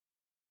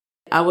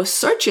I was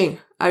searching.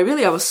 I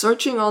was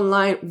searching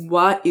online.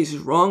 What is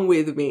wrong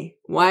with me?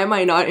 Why am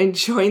I not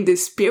enjoying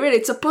this period?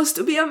 It's supposed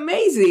to be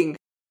amazing.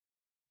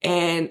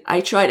 And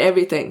I tried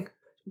everything.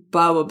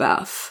 Bubble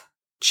bath,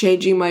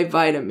 changing my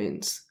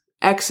vitamins,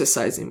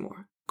 exercising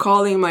more,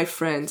 calling my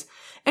friends.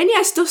 And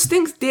yes, those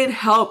things did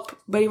help,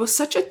 but it was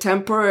such a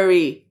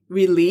temporary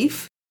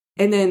relief.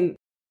 And then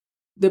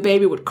the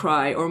baby would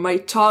cry or my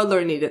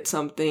toddler needed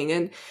something.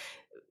 And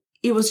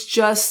it was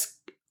just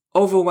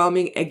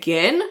overwhelming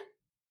again.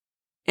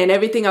 And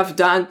everything I've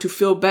done to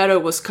feel better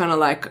was kind of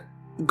like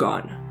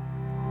gone.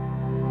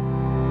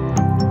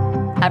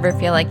 Ever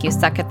feel like you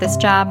suck at this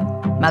job?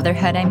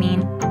 Motherhood, I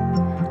mean.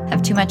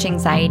 Have too much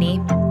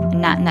anxiety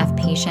and not enough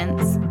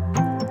patience?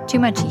 Too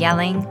much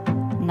yelling,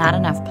 not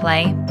enough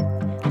play?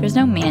 There's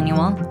no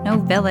manual, no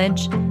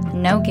village,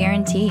 no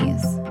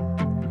guarantees.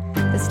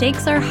 The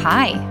stakes are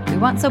high. We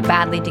want so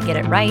badly to get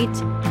it right.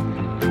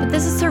 But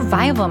this is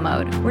survival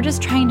mode. We're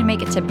just trying to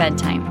make it to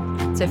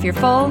bedtime. So if you're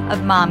full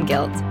of mom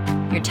guilt,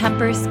 your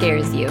temper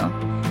scares you,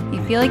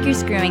 you feel like you're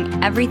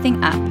screwing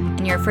everything up,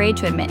 and you're afraid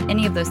to admit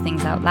any of those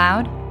things out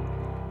loud,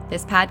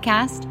 this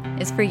podcast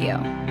is for you.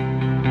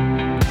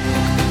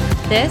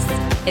 This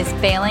is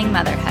Failing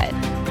Motherhood.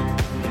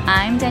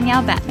 I'm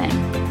Danielle Bettman,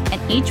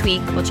 and each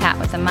week we'll chat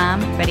with a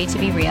mom ready to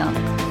be real,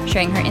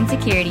 sharing her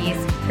insecurities,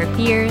 her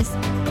fears,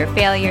 her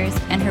failures,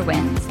 and her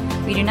wins.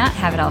 We do not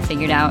have it all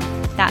figured out.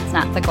 That's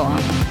not the goal.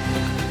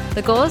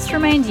 The goal is to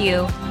remind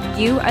you,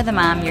 you are the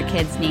mom your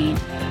kids need.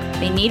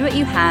 They need what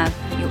you have,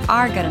 you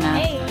are good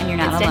enough, and you're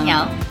not alone.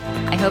 Danielle.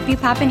 I hope you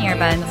pop in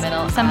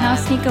earbuds, somehow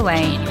sneak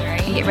away,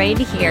 and get ready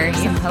to hear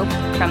some hope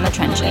from the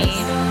trenches.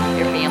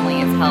 Your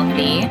family is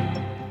healthy.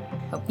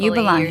 Hopefully you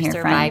belong you're here,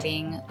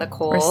 surviving friend. The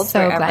cold We're so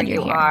wherever glad you're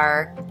you here.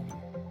 are.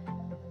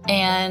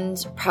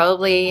 And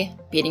probably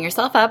beating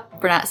yourself up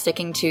for not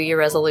sticking to your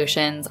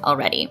resolutions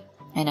already.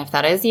 And if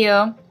that is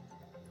you,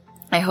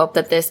 I hope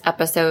that this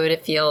episode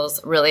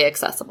feels really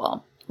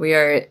accessible. We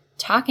are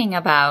talking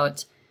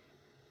about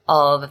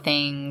all the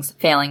things: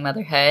 failing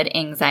motherhood,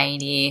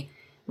 anxiety,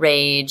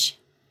 rage,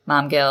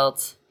 mom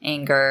guilt,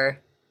 anger,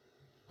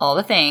 all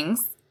the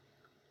things,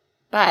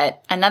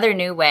 but another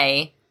new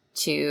way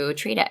to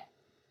treat it.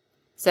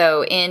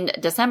 So in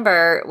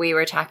December, we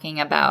were talking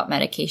about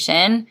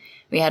medication.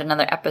 We had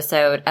another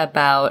episode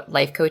about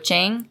life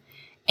coaching.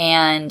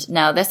 And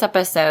now this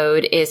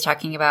episode is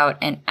talking about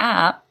an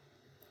app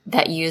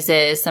that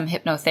uses some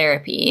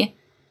hypnotherapy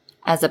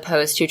as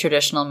opposed to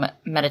traditional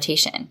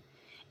meditation.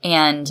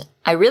 And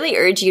I really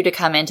urge you to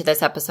come into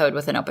this episode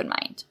with an open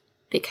mind,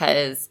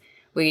 because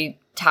we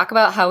talk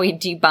about how we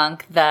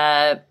debunk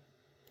the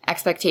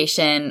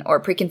expectation or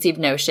preconceived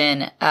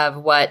notion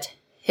of what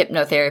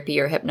hypnotherapy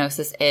or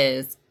hypnosis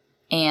is.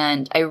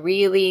 And I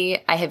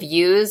have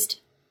used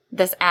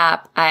this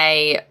app.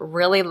 I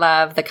really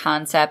love the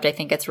concept. I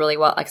think it's really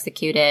well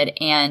executed.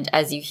 And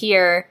as you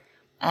hear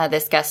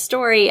this guest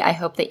story, I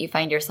hope that you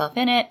find yourself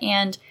in it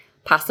and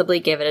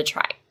possibly give it a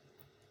try.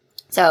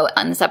 So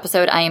on this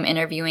episode, I am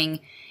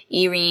interviewing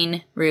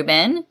Irene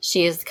Rubin.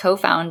 She is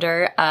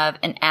co-founder of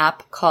an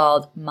app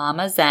called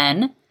Mama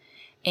Zen,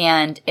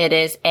 and it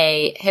is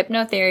a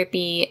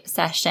hypnotherapy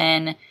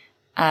session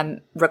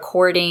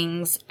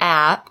recordings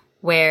app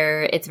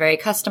where it's very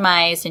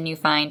customized and you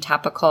find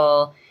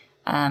topical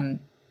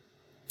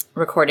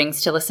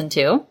recordings to listen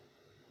to.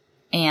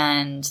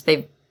 And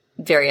they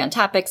vary on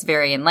topics,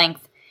 vary in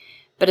length.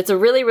 But it's a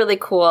really, really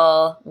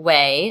cool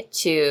way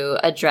to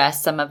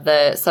address some of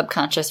the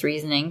subconscious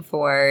reasoning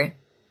for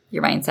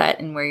your mindset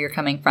and where you're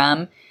coming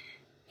from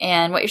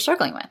and what you're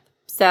struggling with.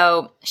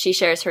 So she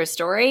shares her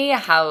story,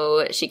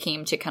 how she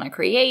came to kind of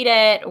create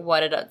it,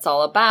 what it's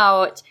all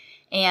about.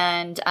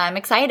 And I'm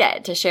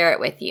excited to share it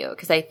with you,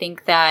 because I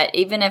think that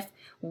even if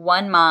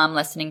one mom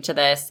listening to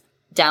this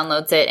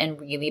downloads it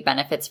and really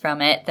benefits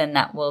from it, then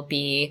that will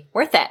be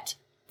worth it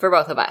for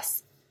both of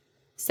us.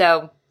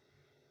 So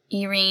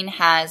Irene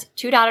has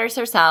 2 daughters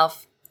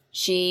herself.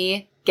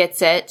 She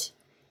gets it,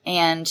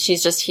 and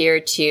she's just here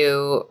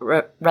to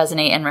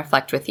resonate and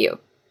reflect with you.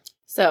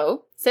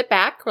 So sit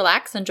back,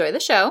 relax, enjoy the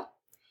show.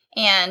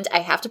 And I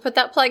have to put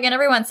that plug in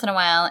every once in a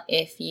while.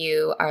 If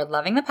you are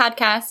loving the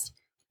podcast,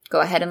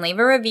 go ahead and leave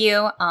a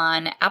review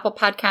on Apple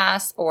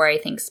Podcasts, or I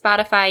think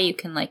Spotify. You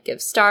can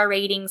give star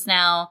ratings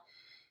now.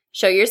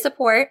 Show your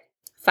support.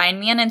 Find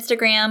me on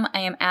Instagram. I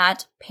am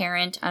at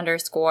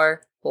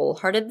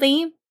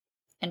parent_wholeheartedly.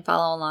 And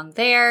follow along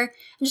there. And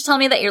just tell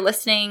me that you're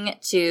listening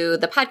to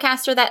the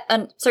podcast, or that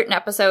a certain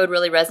episode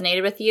really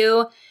resonated with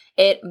you.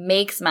 It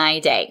makes my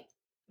day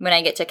when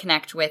I get to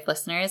connect with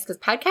listeners, because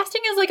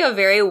podcasting is a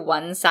very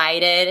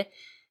one-sided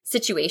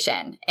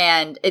situation.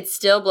 And it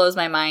still blows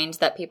my mind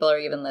that people are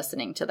even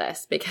listening to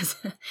this, because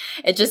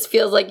it just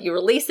feels like you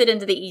release it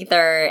into the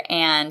ether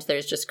and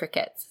there's just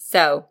crickets.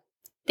 So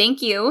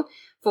thank you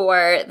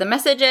for the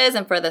messages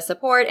and for the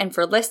support and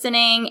for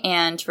listening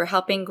and for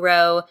helping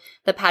grow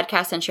the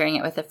podcast and sharing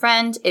it with a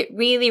friend. It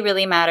really,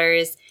 really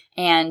matters.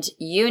 And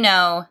you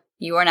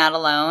are not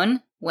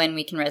alone when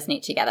we can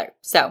resonate together.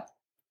 So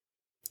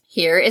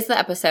here is the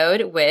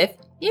episode with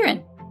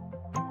Irene.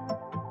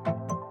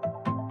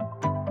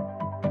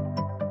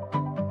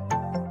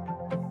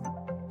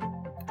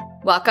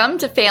 Welcome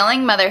to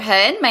Failing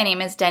Motherhood. My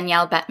name is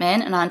Danielle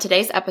Bettman, and on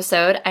today's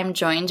episode, I'm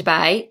joined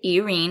by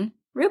Irene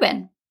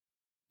Rubin.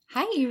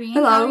 Hi, Irene.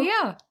 Hello. How are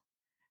you?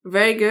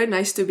 Very good.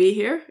 Nice to be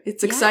here.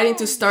 It's exciting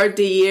to start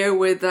the year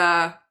with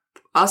an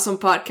awesome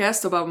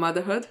podcast about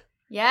motherhood.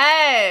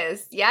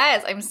 Yes.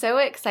 I'm so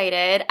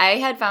excited. I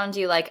had found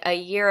you like a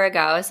year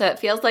ago, so it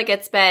feels like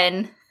it's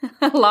been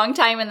a long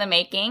time in the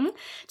making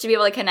to be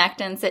able to connect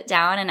and sit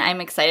down, and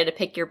I'm excited to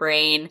pick your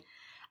brain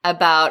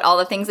about all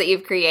the things that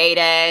you've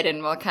created,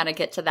 and we'll kind of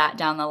get to that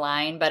down the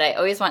line. But I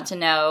always want to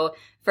know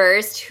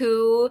first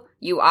who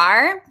you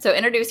are. So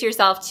introduce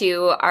yourself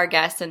to our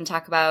guests and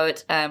talk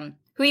about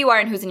who you are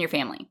and who's in your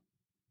family.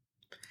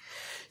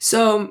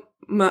 So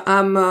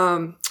I'm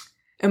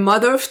a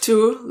mother of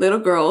two little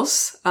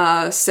girls,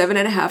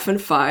 7.5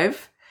 and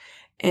 5.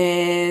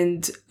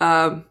 And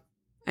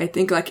I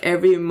think like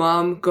every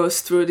mom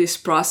goes through this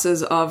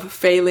process of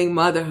failing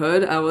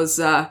motherhood. I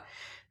was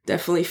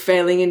definitely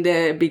failing in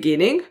the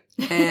beginning.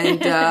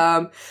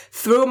 And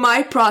through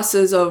my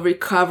process of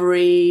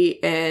recovery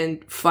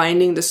and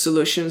finding the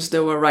solutions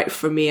that were right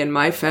for me and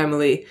my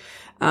family,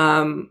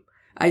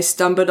 I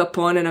stumbled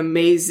upon an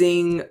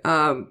amazing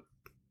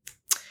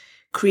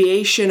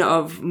creation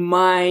of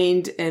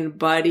mind and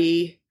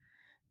body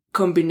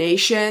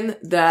combination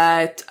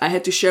that I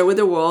had to share with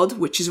the world,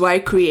 which is why I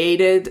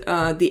created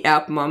the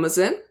app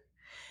Mamazin.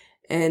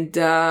 And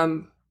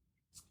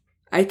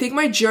I think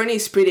my journey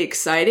is pretty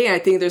exciting. I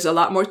think there's a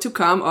lot more to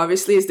come.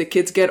 Obviously, as the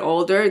kids get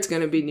older, it's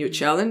going to be new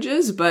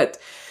challenges. But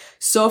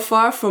so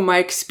far, from my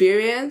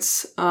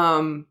experience,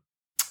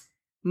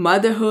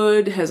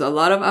 motherhood has a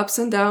lot of ups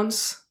and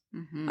downs,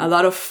 a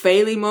lot of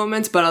failing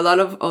moments, but a lot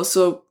of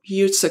also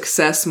huge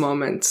success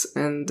moments.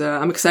 And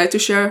I'm excited to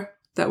share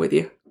that with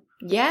you.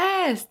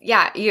 Yes.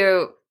 Yeah,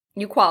 you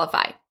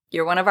qualify.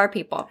 You're one of our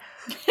people.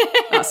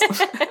 Awesome.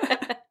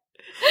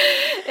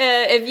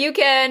 If you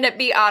can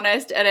be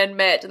honest and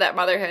admit that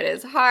motherhood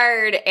is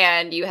hard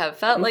and you have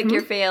felt like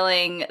you're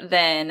failing,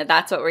 then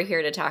that's what we're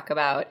here to talk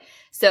about.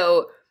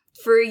 So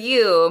for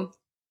you,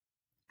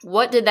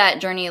 what did that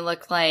journey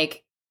look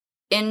like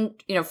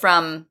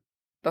from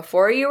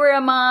before you were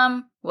a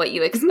mom, what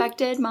you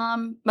expected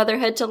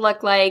motherhood to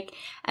look like,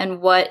 and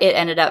what it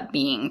ended up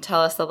being?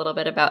 Tell us a little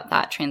bit about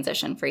that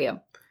transition for you.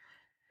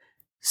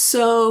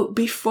 So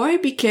before I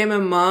became a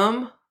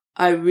mom,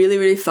 I really,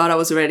 really thought I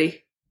was ready.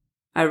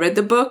 I read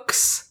the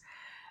books.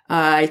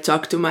 I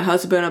talked to my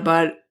husband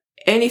about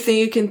anything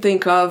you can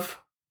think of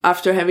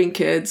after having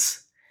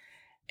kids.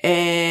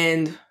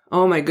 And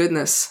oh my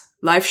goodness,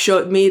 life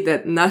showed me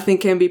that nothing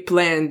can be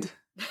planned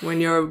when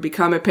you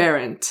become a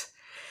parent.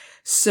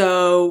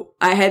 So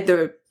I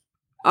had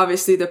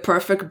obviously the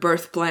perfect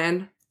birth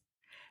plan,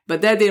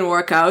 but that didn't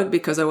work out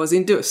because I was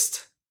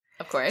induced.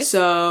 Of course.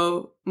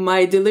 So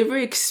my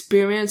delivery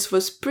experience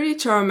was pretty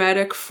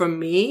traumatic for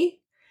me.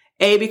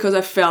 Because I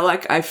felt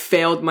like I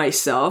failed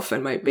myself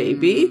and my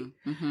baby,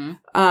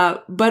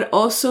 but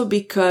also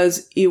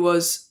because it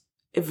was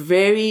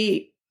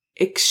very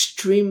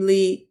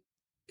extremely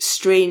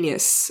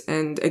strenuous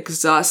and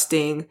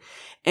exhausting.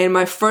 And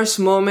my first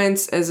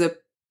moments as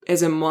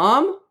a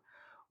mom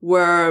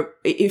were,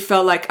 it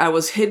felt like I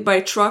was hit by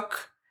a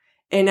truck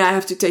and I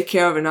have to take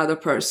care of another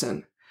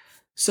person.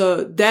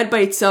 So that by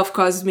itself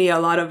caused me a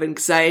lot of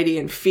anxiety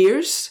and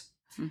fears.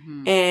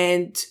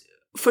 And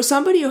for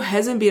somebody who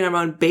hasn't been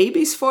around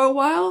babies for a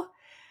while,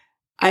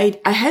 I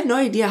had no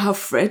idea how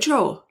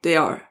fragile they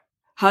are,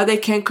 how they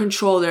can't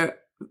control their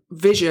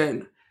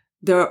vision,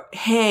 their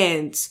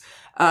hands,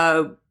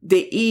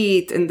 they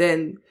eat and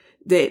then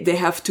they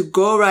have to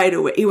go right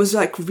away. It was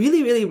like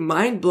really, really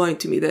mind blowing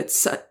to me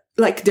that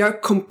like they're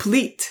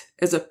complete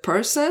as a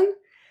person,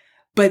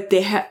 but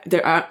they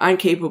are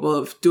incapable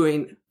of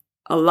doing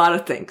a lot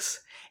of things,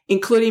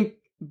 including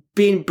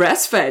being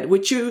breastfed,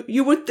 which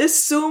you would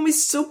assume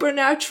is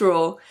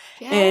supernatural.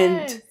 Yes.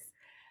 And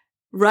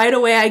right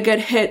away I got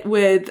hit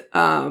with,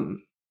 I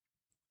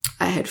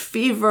had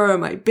fever,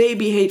 my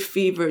baby had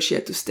fever, she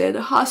had to stay at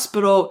the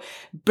hospital.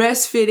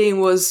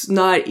 Breastfeeding was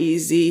not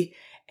easy.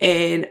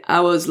 And I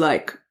was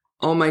like,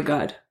 oh my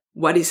God,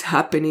 what is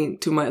happening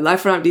to my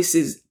life now? This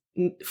is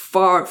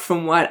far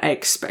from what I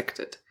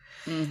expected.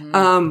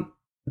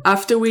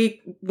 After we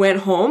went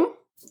home,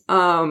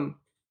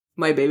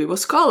 my baby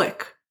was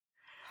colic.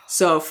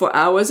 So for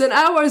hours and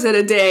hours at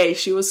a day,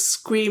 she was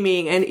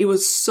screaming, and it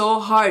was so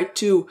hard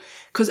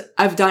because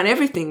I've done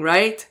everything,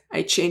 right?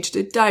 I changed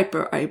the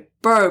diaper, I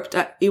burped.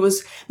 It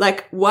was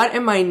like, what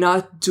am I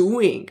not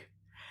doing?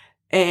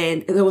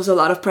 And there was a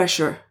lot of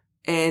pressure.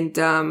 And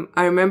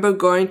I remember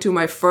going to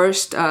my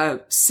first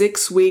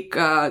 6-week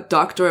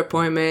doctor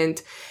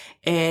appointment,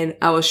 and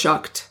I was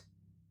shocked.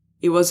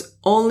 It was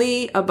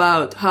only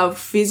about how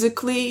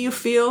physically you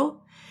feel.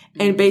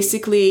 And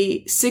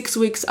basically 6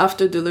 weeks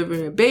after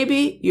delivering a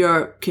baby,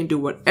 you can do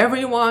whatever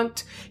you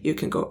want. You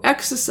can go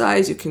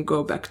exercise. You can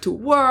go back to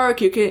work.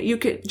 You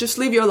can just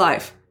live your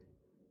life.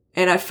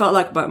 And I felt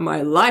like, but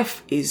my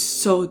life is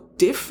so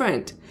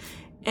different.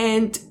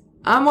 And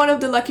I'm one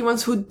of the lucky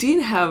ones who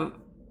didn't have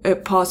a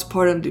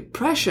postpartum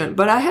depression,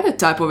 but I had a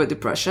type of a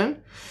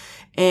depression.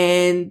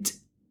 And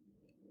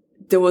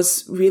there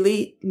was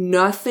really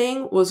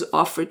nothing was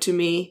offered to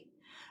me.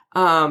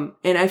 And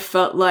I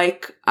felt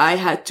like I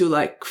had to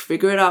like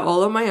figure it out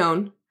all on my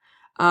own.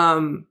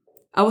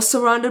 I was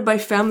surrounded by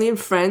family and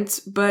friends,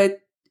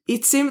 but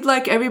it seemed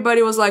like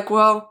everybody was like,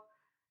 well,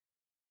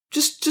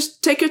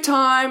 just take your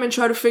time and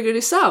try to figure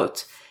this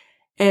out.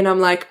 And I'm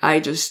like, I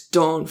just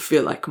don't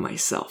feel like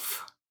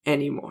myself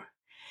anymore.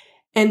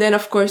 And then,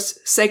 of course,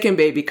 second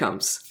baby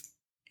comes.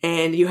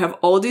 And you have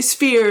all these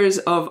fears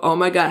of, oh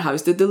my God, how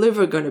is the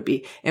delivery going to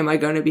be? Am I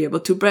going to be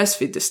able to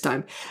breastfeed this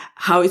time?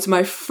 How is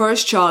my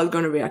first child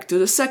going to react to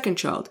the second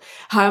child?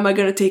 How am I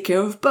going to take care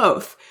of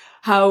both?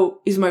 How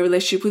is my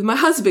relationship with my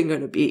husband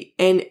going to be?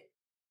 And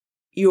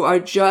you are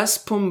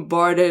just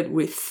bombarded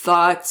with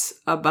thoughts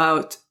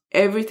about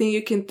everything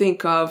you can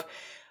think of.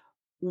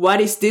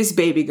 What is this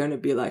baby going to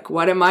be like?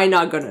 What am I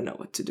not going to know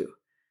what to do?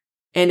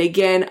 And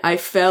again, I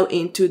fell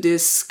into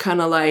this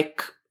kind of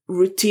like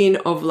routine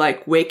of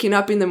like waking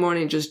up in the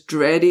morning, just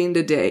dreading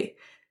the day.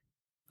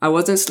 I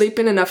wasn't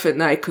sleeping enough at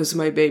night because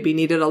my baby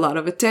needed a lot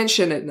of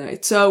attention at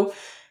night. So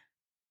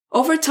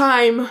over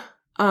time,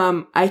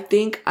 I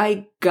think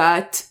I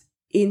got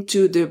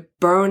into the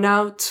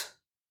burnout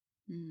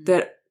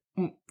that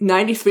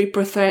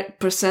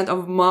 93%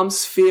 of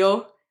moms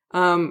feel,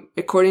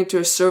 according to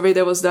a survey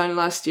that was done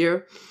last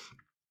year.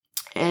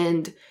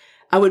 And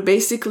I would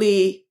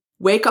basically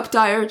wake up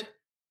tired.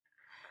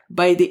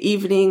 By the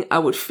evening, I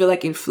would feel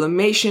like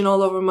inflammation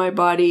all over my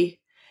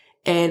body.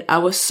 And I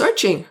was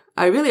searching.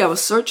 I was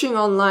searching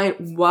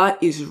online.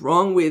 What is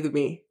wrong with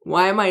me?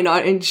 Why am I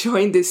not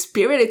enjoying this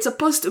period? It's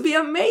supposed to be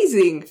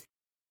amazing.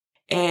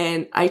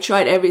 And I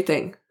tried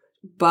everything.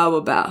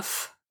 Bubble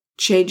bath,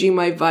 changing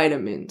my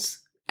vitamins,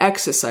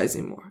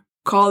 exercising more,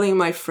 calling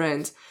my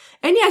friends.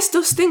 And yes,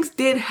 those things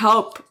did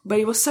help, but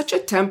it was such a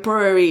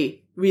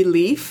temporary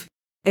relief.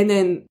 And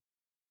then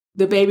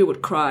the baby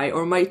would cry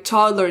or my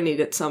toddler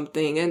needed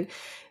something. And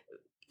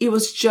it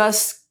was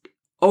just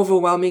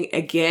overwhelming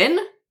again.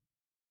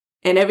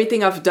 And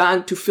everything I've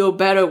done to feel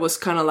better was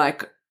kind of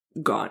like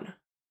gone.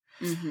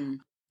 Mm-hmm.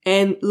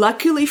 And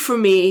luckily for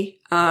me,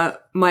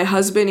 my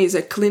husband is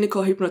a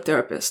clinical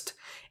hypnotherapist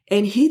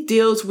and he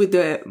deals with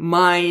the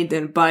mind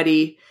and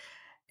body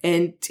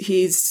and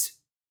he's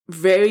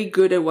very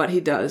good at what he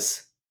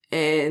does.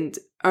 And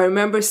I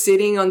remember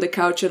sitting on the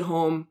couch at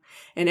home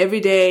and every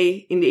day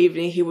in the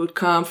evening, he would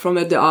come from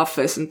the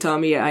office and tell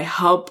me, I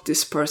helped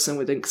this person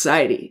with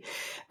anxiety.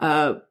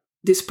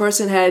 This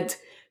person had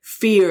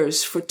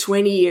fears for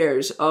 20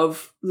 years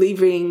of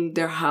leaving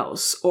their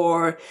house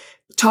or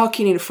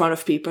talking in front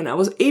of people. And I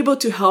was able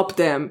to help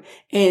them.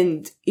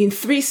 And in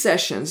 3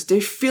 sessions, they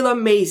feel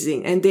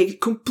amazing and they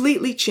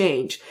completely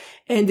change.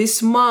 And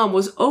this mom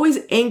was always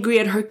angry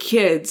at her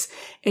kids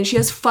and she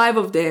has 5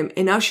 of them.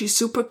 And now she's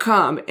super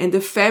calm and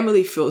the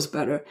family feels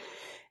better.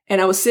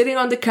 And I was sitting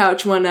on the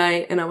couch one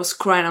night and I was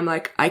crying. I'm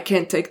like, I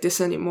can't take this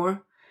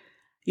anymore.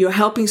 You're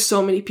helping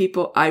so many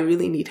people. I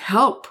really need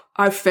help.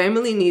 Our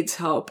family needs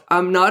help.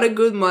 I'm not a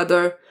good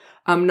mother.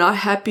 I'm not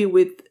happy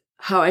with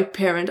how I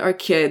parent our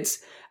kids.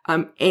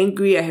 I'm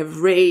angry. I have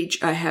rage.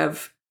 I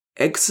have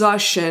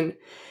exhaustion.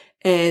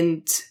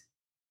 And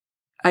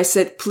I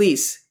said,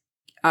 please,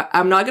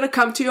 I'm not going to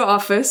come to your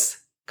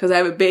office because I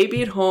have a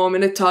baby at home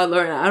and a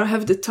toddler and I don't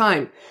have the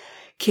time.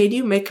 Can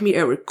you make me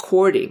a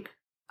recording?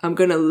 I'm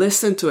going to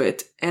listen to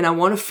it and I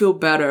want to feel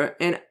better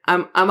and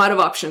I'm out of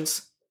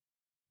options.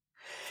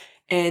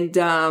 And,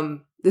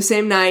 the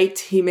same night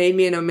he made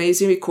me an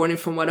amazing recording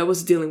from what I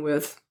was dealing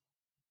with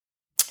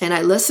and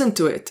I listened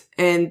to it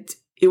and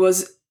it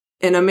was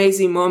an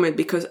amazing moment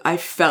because I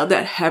felt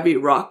that heavy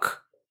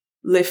rock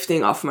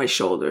lifting off my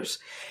shoulders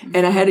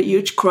and I had a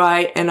huge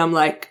cry and I'm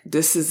like,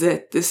 this is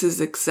it. This is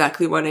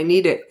exactly what I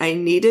needed. I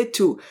needed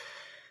to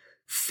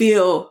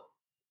feel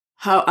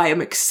how I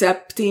am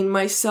accepting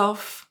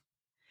myself,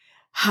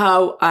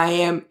 how I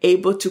am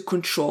able to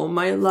control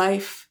my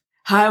life,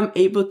 how I'm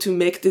able to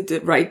make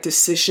the right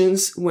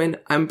decisions when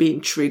I'm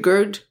being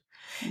triggered.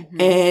 Mm-hmm.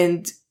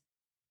 And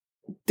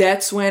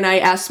that's when I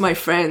asked my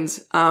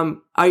friends, are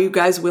you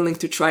guys willing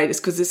to try this?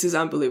 Because this is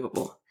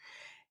unbelievable.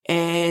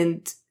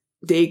 And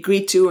they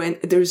agreed to, and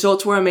the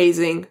results were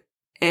amazing.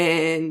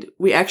 And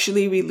we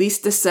actually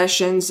released the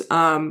sessions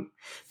to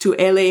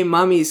LA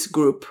Mommies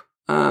group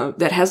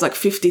that has like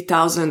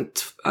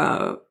 50,000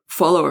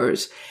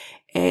 followers.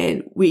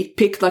 And we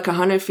picked like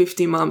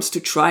 150 moms to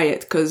try it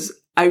because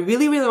I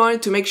really, really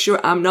wanted to make sure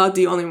I'm not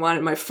the only one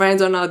and my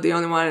friends are not the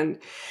only one.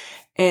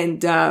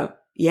 And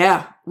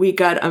we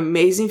got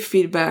amazing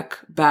feedback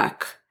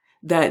back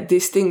that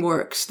this thing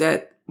works,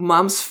 that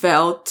moms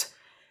felt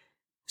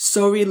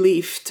so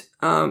relieved.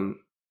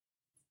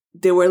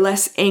 They were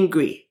less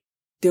angry.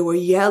 They were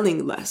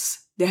yelling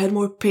less. They had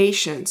more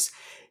patience.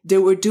 They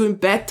were doing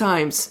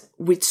bedtimes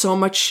with so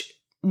much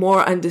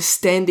more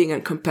understanding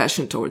and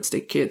compassion towards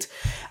their kids.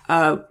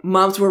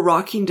 Moms were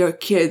rocking their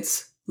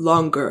kids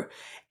longer.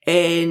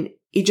 And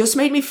it just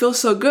made me feel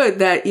so good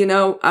that,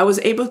 I was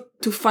able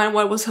to find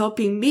what was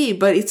helping me,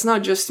 but it's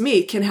not just me.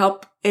 It can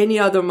help any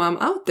other mom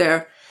out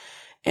there.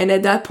 And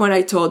at that point,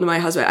 I told my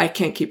husband, I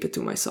can't keep it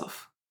to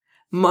myself.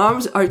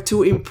 Moms are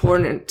too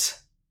important.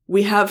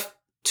 We have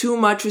too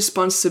much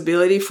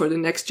responsibility for the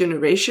next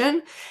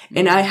generation,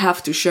 and I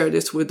have to share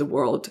this with the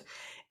world.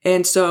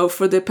 And so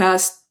for the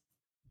past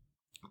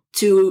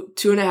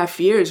 2.5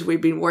 years,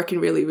 we've been working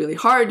really, really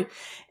hard.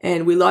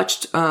 And we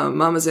launched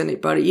Mama Zen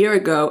about a year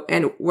ago,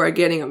 and we're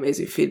getting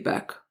amazing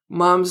feedback.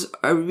 Moms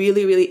are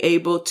really, really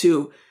able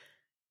to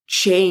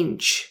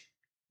change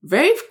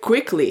very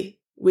quickly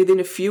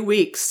within a few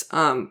weeks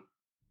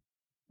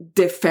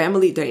the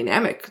family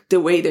dynamic,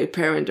 the way they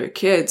parent their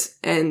kids.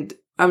 And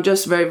I'm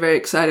just very, very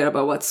excited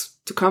about what's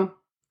to come.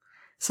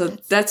 So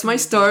that's my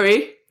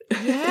story.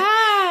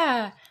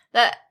 Yeah.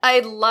 That I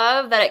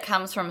love that it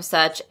comes from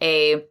such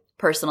a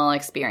personal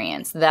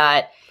experience,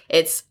 that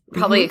it's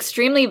probably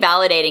extremely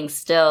validating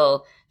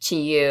still to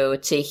you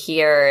to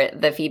hear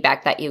the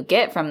feedback that you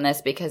get from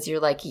this, because you're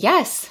like,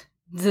 yes,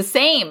 it's the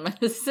same.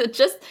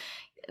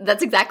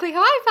 That's exactly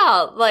how I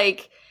felt.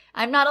 Like,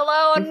 I'm not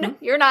alone.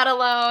 You're not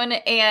alone.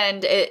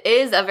 And it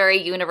is a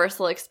very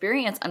universal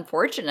experience,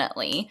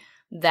 unfortunately,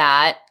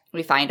 that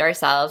we find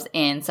ourselves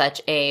in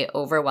such a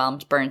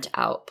overwhelmed, burnt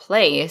out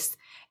place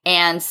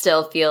and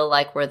still feel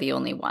like we're the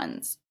only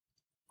ones.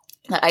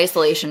 That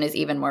isolation is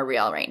even more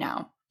real right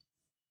now.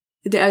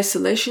 The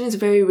isolation is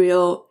very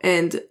real.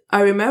 And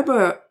I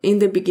remember in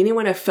the beginning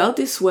when I felt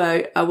this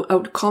way, I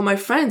would call my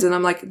friends and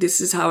I'm like,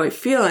 this is how I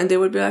feel. And they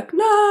would be like,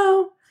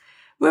 no,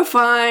 we're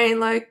fine.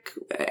 Like,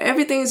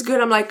 everything is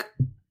good. I'm like,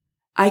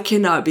 I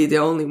cannot be the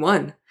only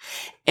one.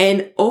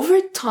 And over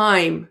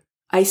time,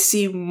 I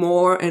see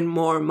more and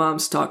more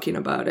moms talking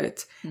about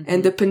it.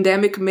 And the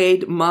pandemic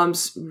made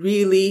moms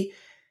really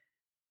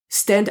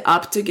stand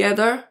up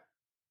together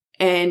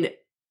and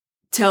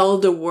tell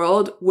the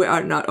world we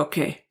are not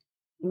okay.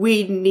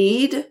 We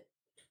need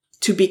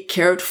to be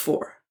cared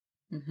for.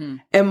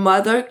 A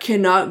mother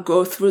cannot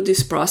go through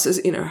this process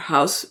in her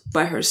house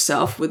by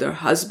herself with her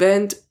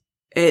husband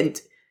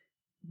and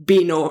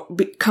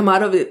come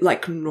out of it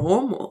like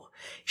normal.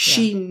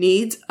 She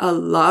needs a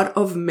lot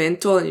of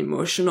mental and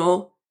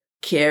emotional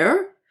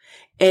care,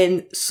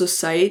 and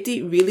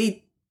society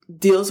really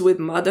deals with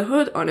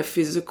motherhood on a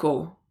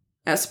physical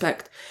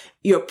aspect.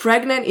 You're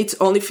pregnant, it's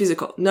only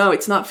physical. No,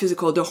 it's not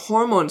physical. The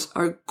hormones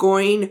are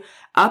going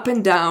up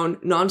and down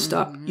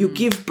nonstop. You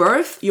give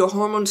birth, your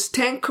hormones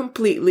tank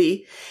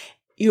completely.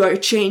 You are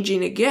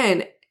changing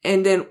again.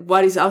 And then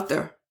what is out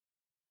there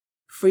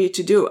for you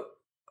to do?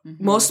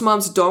 Most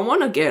moms don't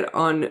want to get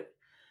on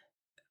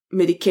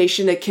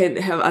medication that can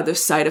have other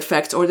side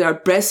effects, or they're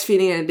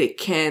breastfeeding and they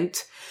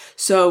can't.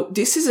 So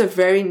this is a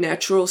very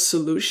natural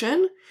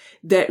solution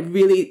that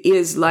really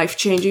is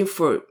life-changing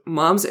for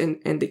moms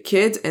and the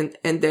kids and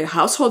the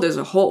household as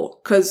a whole.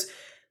 Because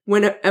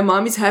when a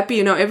mom is happy,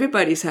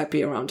 everybody's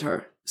happy around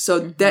her. So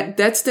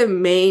that's the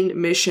main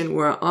mission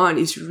we're on,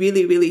 is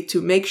really, really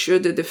to make sure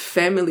that the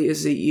family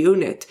as a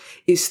unit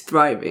is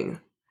thriving.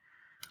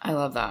 I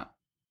love that.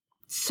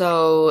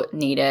 So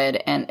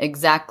needed, and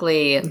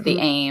exactly the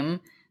aim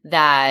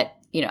that,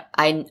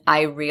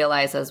 I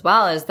realize as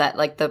well is that,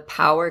 like, the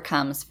power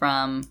comes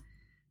from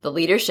the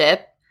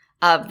leadership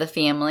of the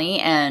family.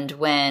 And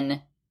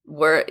when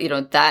we're,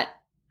 that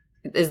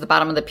is the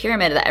bottom of the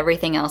pyramid that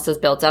everything else is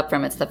built up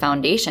from. It's the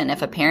foundation.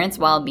 If a parent's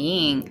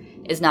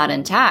well-being is not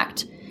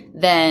intact,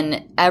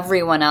 then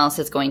everyone else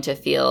is going to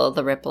feel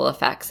the ripple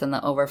effects and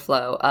the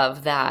overflow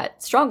of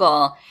that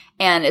struggle.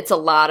 And it's a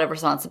lot of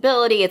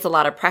responsibility. It's a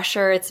lot of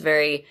pressure. It's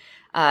very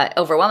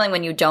overwhelming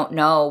when you don't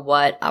know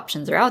what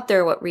options are out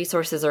there, what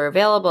resources are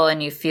available,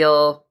 and you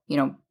feel,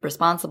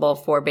 responsible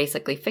for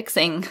basically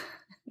fixing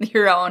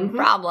your own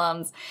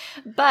problems.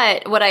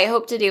 But what I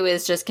hope to do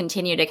is just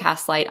continue to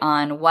cast light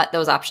on what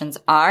those options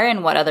are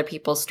and what other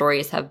people's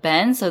stories have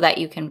been, so that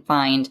you can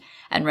find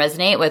and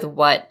resonate with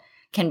what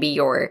can be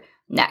your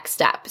next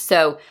step.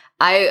 So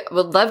I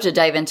would love to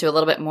dive into a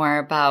little bit more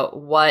about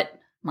what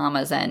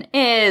Mama Zen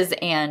is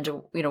and,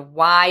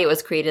 why it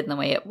was created in the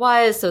way it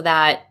was, so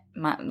that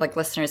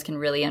listeners can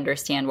really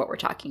understand what we're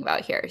talking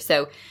about here.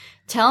 So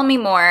tell me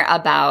more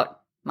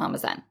about Mama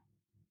Zen.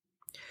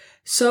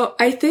 So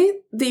I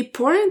think the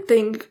important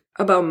thing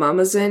about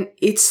Mama Zen,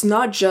 it's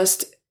not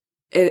just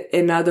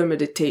another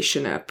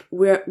meditation app.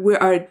 We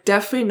are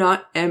definitely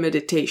not a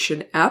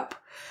meditation app.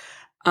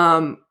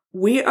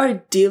 We are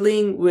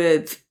dealing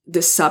with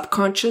the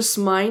subconscious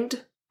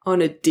mind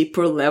on a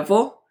deeper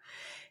level.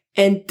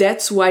 And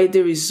that's why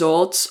the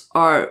results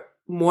are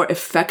more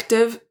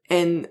effective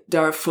and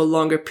they're for a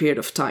longer period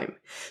of time.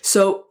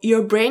 So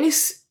your brain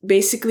is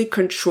basically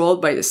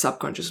controlled by the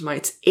subconscious mind.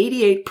 It's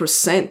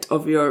 88%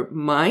 of your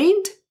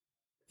mind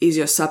is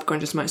your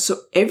subconscious mind.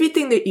 So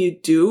everything that you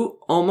do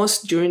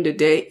almost during the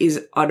day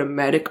is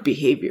automatic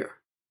behavior.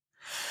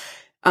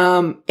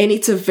 And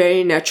it's a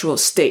very natural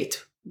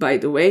state, by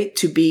the way,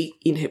 to be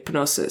in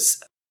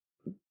hypnosis.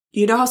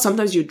 You know how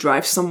sometimes you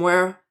drive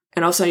somewhere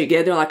and all of a sudden you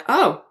get there like,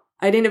 oh,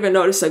 I didn't even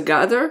notice I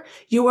got there.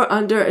 You were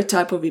under a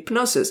type of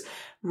hypnosis.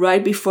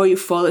 right before you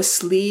fall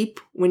asleep,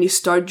 when you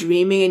start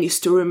dreaming and you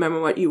still remember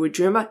what you were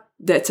dreaming about,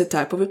 that's a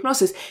type of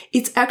hypnosis.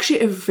 It's actually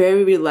a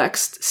very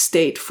relaxed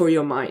state for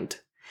your mind.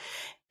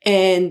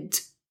 And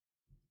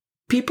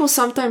people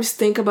sometimes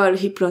think about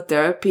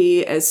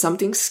hypnotherapy as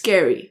something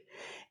scary,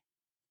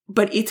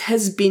 but it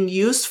has been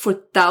used for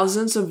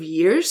thousands of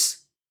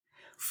years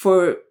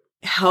for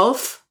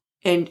health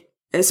and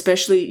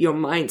especially your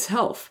mind's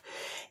health.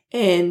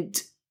 And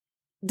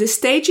the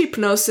stage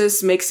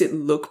hypnosis makes it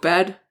look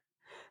bad,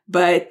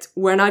 but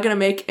we're not going to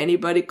make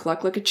anybody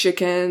cluck like a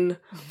chicken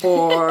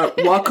or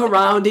walk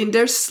around in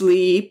their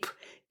sleep.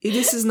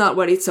 This is not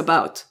what it's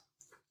about.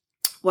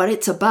 What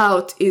it's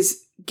about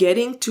is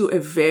getting to a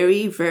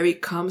very, very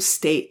calm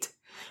state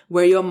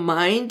where your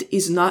mind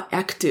is not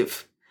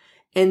active.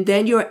 And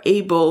then you're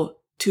able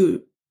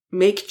to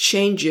make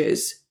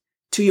changes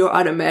to your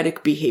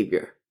automatic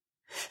behavior.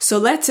 So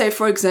let's say,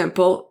 for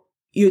example,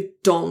 you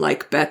don't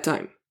like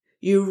bedtime.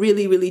 You're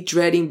really, really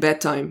dreading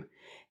bedtime.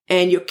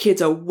 And your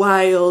kids are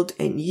wild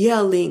and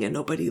yelling and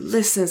nobody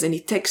listens and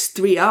it takes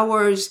 3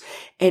 hours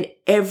and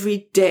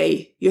every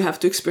day you have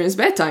to experience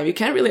bedtime. You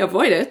can't really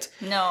avoid it.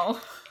 No.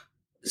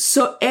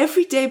 So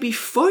every day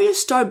before you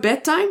start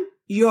bedtime,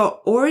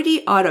 you're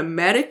already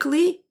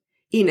automatically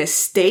in a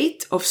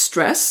state of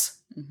stress.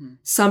 Mm-hmm.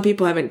 Some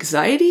people have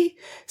anxiety.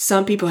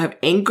 Some people have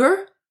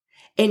anger.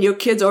 And your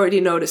kids already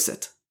notice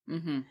it.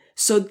 Mm-hmm.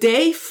 So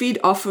they feed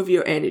off of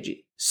your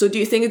energy. So do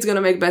you think it's going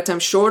to make bedtime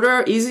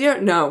shorter, easier?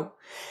 No.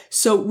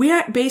 So we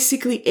are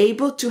basically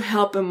able to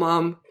help a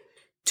mom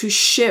to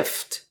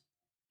shift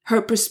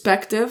her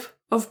perspective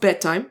of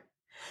bedtime.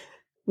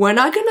 We're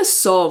not going to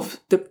solve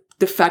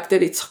the fact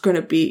that it's going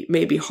to be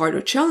maybe hard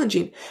or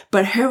challenging,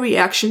 but her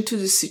reaction to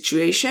the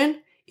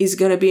situation is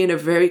going to be in a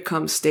very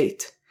calm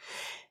state.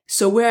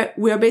 So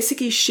we're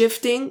basically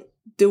shifting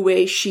the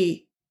way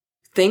she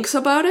thinks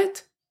about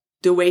it,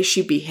 the way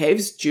she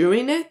behaves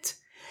during it,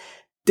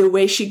 the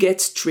way she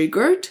gets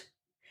triggered.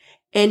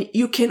 And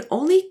you can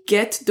only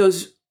get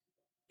those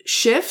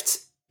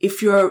shifts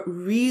if you're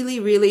really,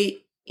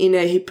 really in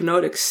a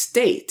hypnotic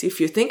state. If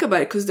you think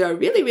about it, because they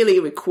really, really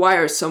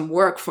require some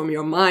work from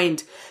your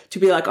mind to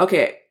be like,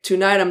 okay,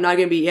 tonight I'm not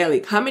going to be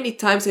yelling. How many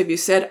times have you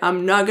said,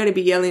 I'm not going to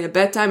be yelling at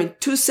bedtime? In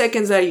 2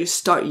 seconds later, you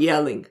start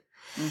yelling.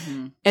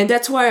 Mm-hmm. And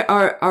that's why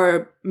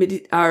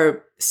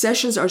our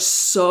sessions are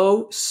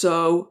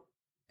so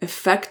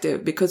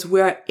effective, because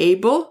we are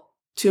able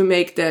to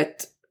make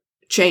that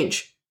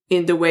change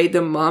in the way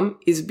the mom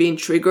is being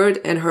triggered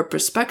and her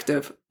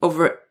perspective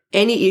over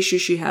any issue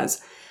she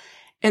has.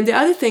 And the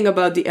other thing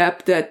about the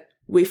app that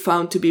we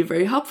found to be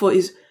very helpful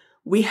is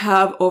we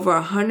have over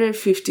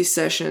 150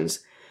 sessions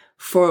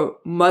for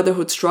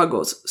motherhood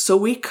struggles. So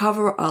we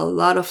cover a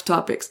lot of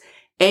topics.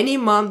 Any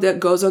mom that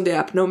goes on the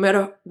app, no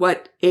matter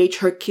what age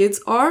her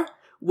kids are,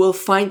 will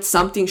find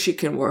something she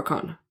can work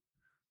on.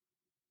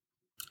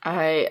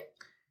 I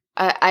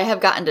have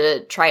gotten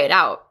to try it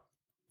out,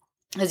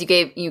 because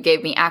you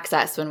gave me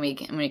access when we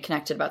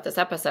connected about this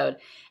episode.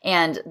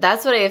 And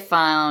that's what I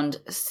found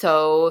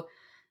so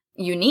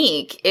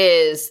unique,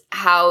 is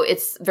how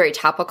it's very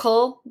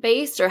topical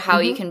based, or how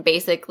you can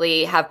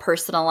basically have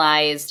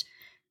personalized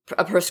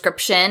a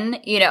prescription,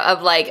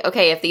 of like,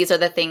 okay, if these are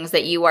the things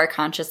that you are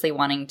consciously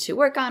wanting to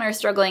work on or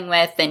struggling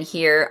with, then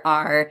here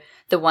are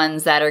the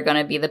ones that are going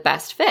to be the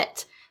best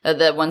fit,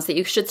 the ones that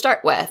you should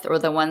start with, or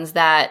the ones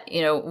that,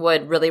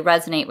 would really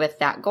resonate with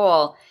that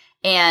goal.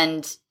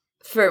 And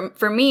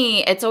for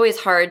me, it's always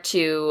hard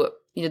to,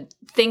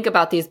 think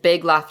about these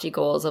big lofty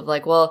goals of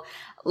like, well,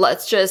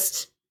 let's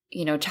just,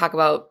 talk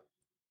about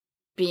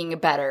being a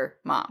better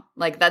mom.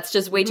 Like, that's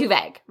just way too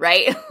vague,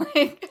 right?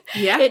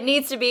 Yeah. It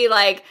needs to be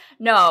like,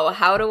 no,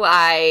 how do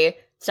I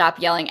stop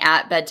yelling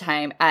at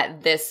bedtime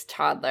at this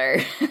toddler?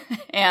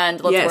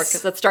 And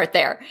let's start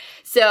there.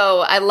 So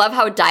I love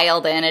how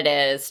dialed in it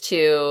is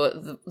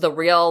to the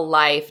real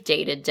life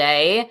day to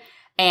day,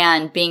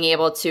 and being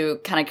able to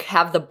kind of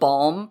have the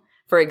balm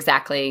for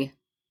exactly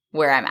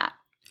where I'm at.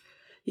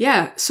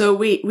 Yeah. So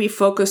we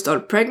focused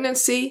on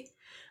pregnancy.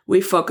 We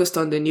focused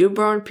on the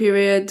newborn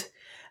period.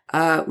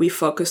 We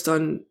focused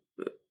on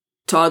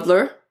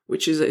toddler,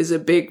 which is a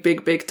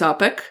big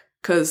topic,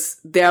 because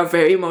they are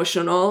very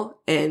emotional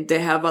and they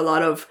have a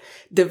lot of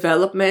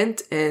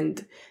development,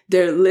 and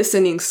their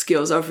listening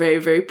skills are very,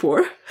 very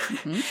poor.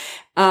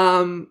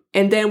 Mm-hmm.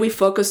 And then we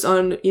focused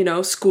on,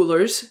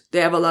 schoolers.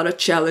 They have a lot of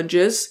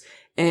challenges,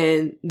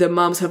 and the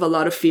moms have a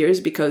lot of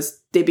fears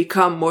because they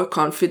become more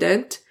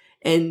confident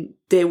and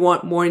they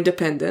want more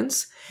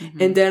independence.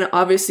 Mm-hmm. And then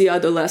obviously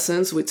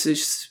adolescents, which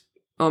is,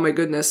 oh my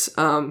goodness,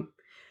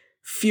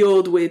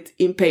 fueled with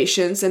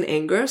impatience and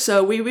anger.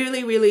 So we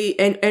really,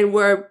 and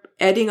we're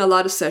adding a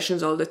lot of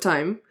sessions all the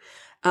time.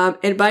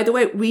 And by the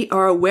way, we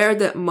are aware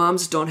that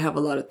moms don't have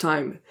a lot of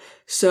time.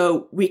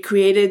 So we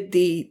created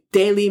the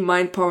Daily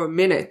Mind Power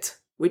Minute,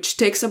 which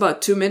takes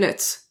about 2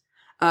 minutes.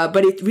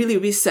 But it really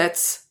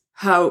resets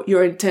how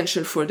your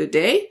intention for the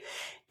day.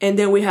 And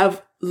then we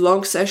have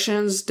long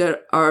sessions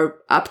that are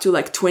up to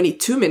like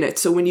 22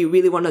 minutes. So when you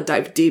really want to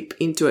dive deep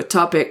into a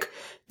topic,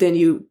 then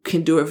you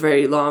can do a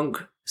very long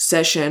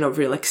session of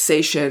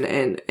relaxation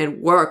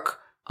and work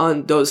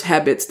on those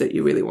habits that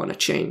you really want to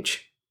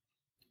change.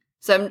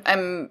 So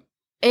I'm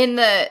in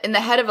the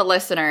head of a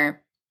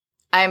listener,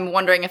 I'm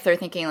wondering if they're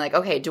thinking like,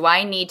 okay, do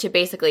I need to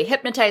basically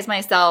hypnotize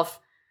myself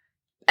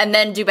and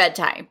then do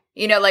bedtime?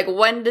 You know, like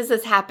when does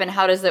this happen?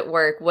 How does it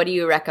work? What do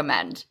you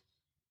recommend?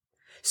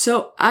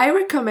 So I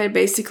recommend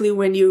basically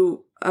when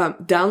you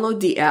download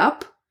the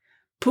app,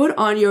 put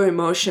on your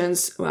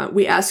emotions.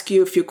 We ask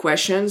you a few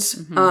questions.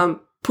 Mm-hmm.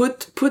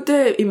 Put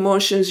the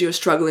emotions you're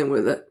struggling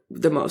with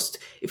the most.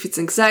 If it's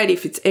anxiety,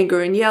 if it's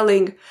anger and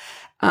yelling.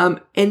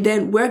 And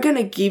then we're going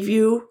to give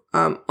you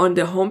on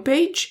the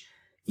homepage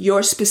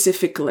your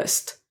specific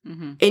list.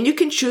 Mm-hmm. And you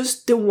can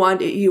choose the one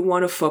that you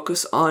want to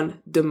focus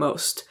on the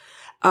most.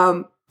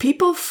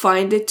 People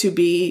find it to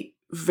be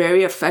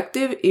very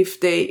effective if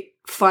they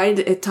find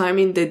a time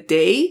in the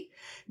day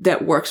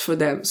that works for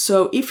them.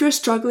 So if you're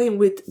struggling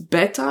with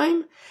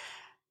bedtime,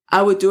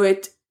 I would do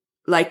it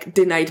like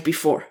the night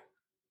before.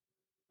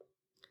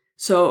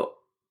 So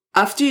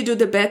after you do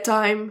the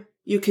bedtime,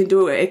 you can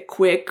do a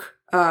quick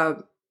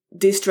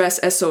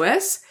distress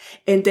SOS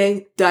and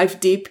then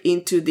dive deep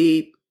into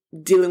the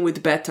dealing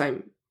with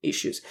bedtime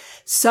issues.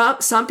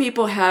 Some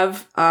people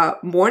have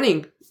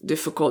morning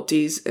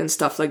difficulties and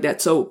stuff like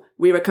that. So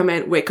we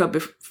recommend wake up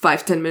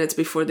 5-10 minutes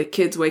before the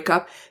kids wake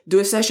up, do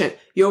a session.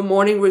 Your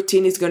morning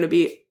routine is going to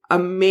be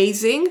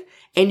amazing,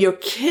 and your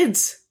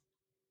kids,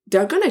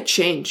 they're going to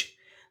change.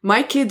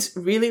 My kids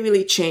really,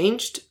 really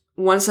changed.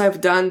 Once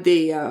I've done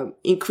the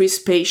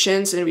increased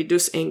patience and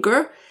reduce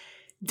anger,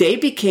 they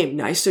became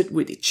nicer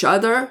with each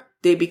other.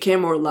 They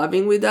became more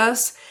loving with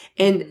us.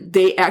 And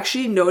they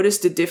actually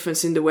noticed the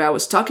difference in the way I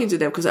was talking to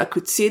them, because I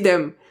could see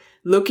them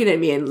looking at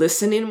me and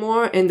listening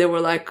more. And they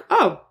were like,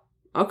 oh,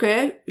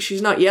 okay,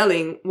 she's not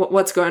yelling.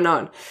 What's going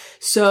on?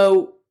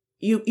 So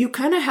you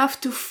kind of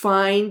have to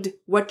find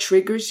what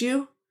triggers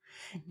you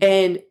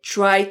and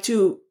try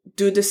to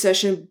do the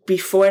session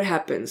before it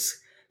happens.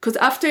 Because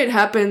after it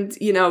happened,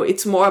 you know,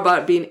 it's more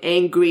about being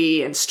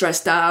angry and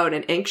stressed out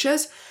and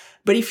anxious.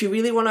 But if you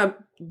really want to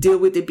deal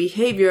with the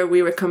behavior,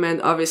 we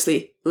recommend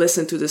obviously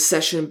listen to the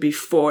session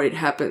before it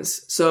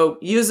happens. So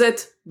use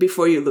it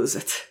before you lose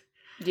it.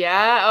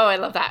 Yeah. Oh, I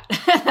love that.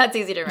 That's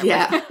easy to remember.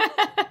 Yeah.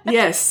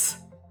 Yes.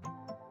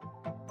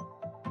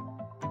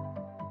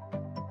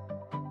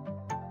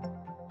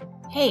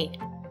 Hey,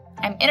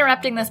 I'm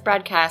interrupting this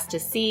broadcast to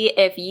see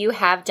if you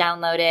have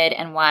downloaded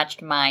and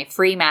watched my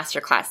free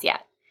masterclass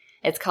yet.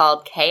 It's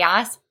called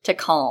Chaos to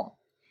Calm.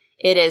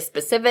 It is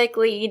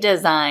specifically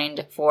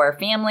designed for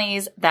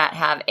families that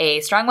have a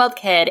strong-willed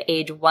kid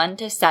age 1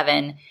 to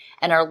 7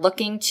 and are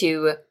looking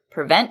to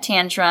prevent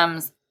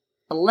tantrums,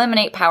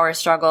 eliminate power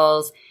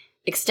struggles,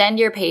 extend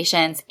your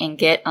patience, and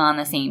get on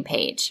the same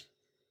page.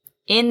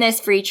 In this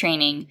free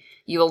training,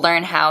 you will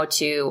learn how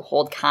to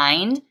hold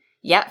kind,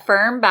 yet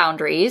firm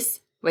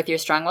boundaries with your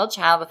strong-willed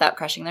child without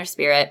crushing their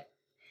spirit,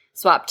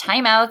 swap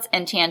timeouts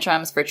and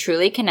tantrums for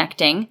truly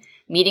connecting,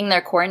 meeting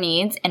their core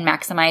needs, and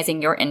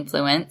maximizing your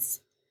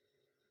influence.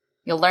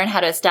 You'll learn how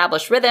to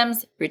establish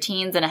rhythms,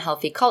 routines, and a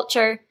healthy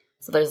culture,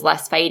 so there's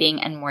less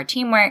fighting and more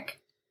teamwork.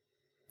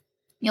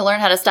 You'll learn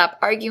how to stop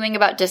arguing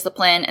about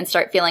discipline and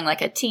start feeling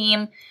like a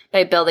team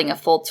by building a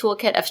full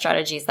toolkit of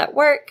strategies that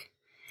work.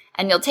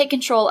 And you'll take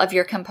control of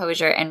your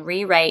composure and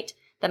rewrite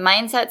the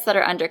mindsets that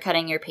are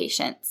undercutting your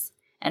patience,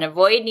 and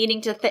avoid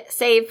needing to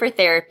save for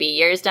therapy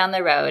years down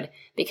the road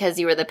because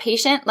you were the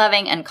patient,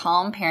 loving, and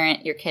calm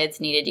parent your kids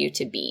needed you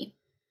to be.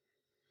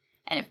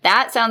 And if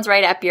that sounds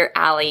right up your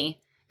alley,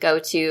 go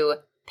to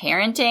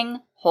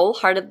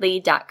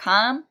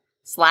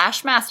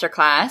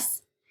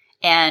parentingwholeheartedly.com/masterclass,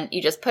 and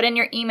you just put in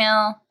your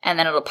email, and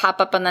then it'll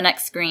pop up on the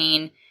next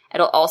screen.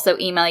 It'll also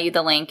email you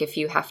the link if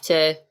you have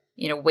to,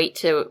 wait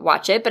to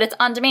watch it, but it's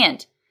on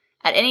demand.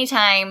 At any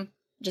time,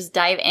 just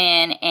dive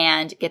in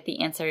and get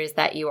the answers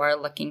that you are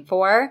looking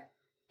for,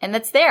 and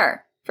that's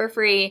there for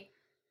free,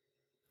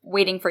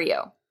 waiting for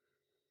you.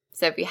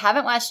 So if you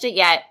haven't watched it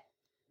yet,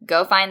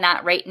 go find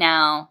that right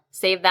now,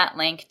 save that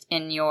link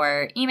in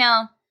your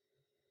email,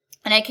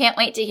 and I can't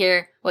wait to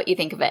hear what you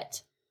think of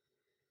it.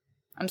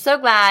 I'm so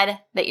glad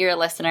that you're a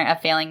listener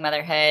of Failing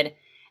Motherhood,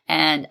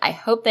 and I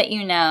hope that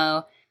you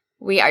know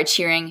we are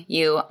cheering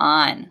you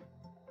on.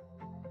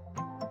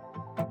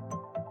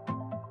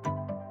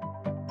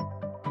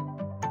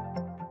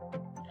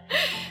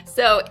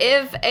 So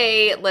if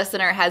a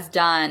listener has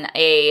done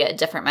a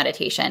different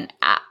meditation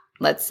app,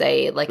 let's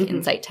say like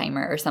Insight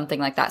Timer or something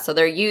like that, so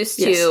they're used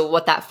to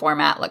what that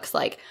format looks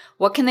like,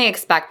 what can they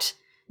expect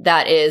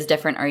that is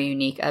different or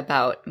unique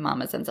about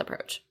Mama Zen's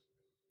approach?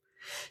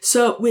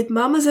 So with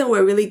Mama Zen,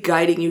 we're really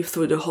guiding you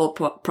through the whole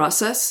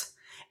process,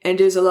 and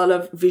there's a lot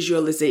of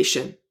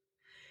visualization.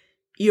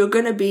 You're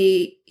going to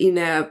be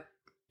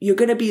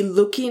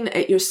looking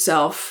at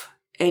yourself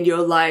and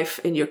your life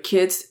and your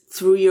kids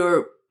through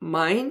your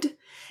mind,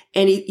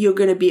 and you're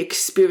going to be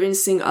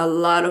experiencing a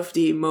lot of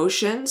the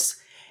emotions,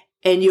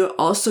 and you're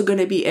also going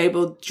to be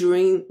able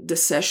during the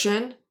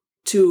session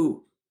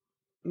to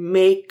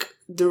make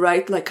the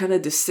right kind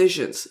of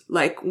decisions.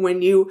 Like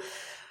when you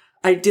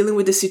are dealing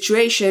with the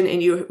situation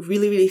and you're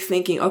really, really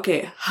thinking,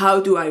 okay,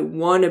 how do I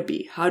want to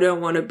be? How do I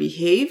want to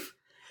behave?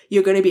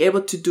 You're going to be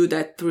able to do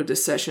that through the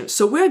session.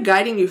 So we're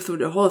guiding you through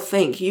the whole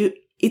thing.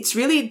 It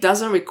really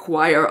doesn't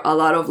require a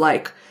lot of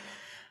like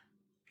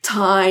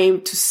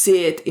time to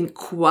sit in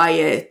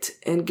quiet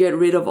and get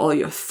rid of all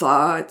your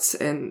thoughts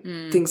and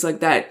things like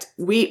that.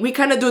 We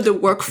kind of do the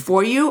work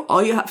for you.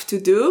 All you have to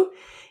do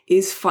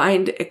is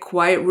find a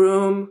quiet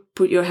room,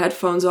 put your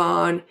headphones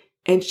on,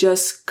 and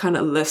just kind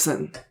of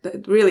listen.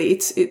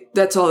 Really,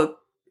 that's all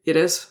it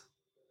is.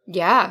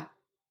 Yeah.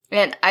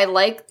 And I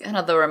like kind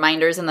of the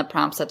reminders and the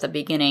prompts at the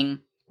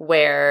beginning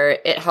where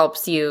it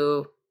helps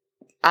you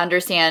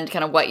understand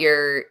kind of what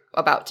you're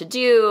about to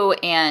do.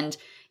 And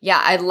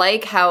yeah, I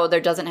like how there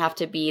doesn't have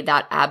to be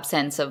that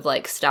absence of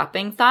like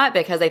stopping thought,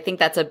 because I think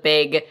that's a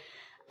big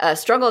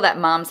struggle that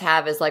moms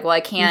have is like, well,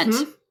 I can't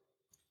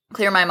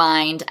clear my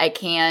mind. I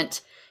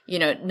can't,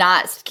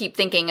 not keep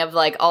thinking of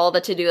like all the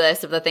to-do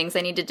list of the things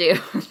I need to do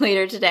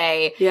later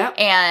today. Yeah.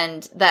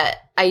 And that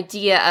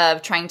idea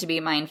of trying to be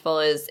mindful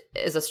is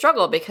a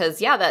struggle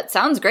because, yeah, that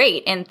sounds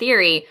great in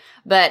theory,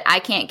 but I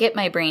can't get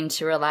my brain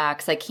to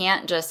relax. I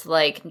can't just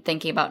like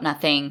thinking about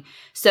nothing.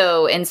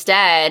 So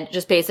instead,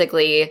 just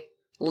basically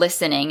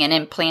listening and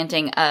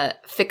implanting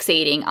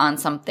fixating on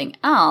something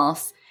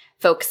else,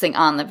 focusing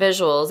on the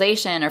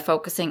visualization or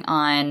focusing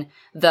on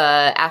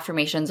the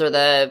affirmations or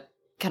the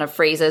kind of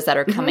phrases that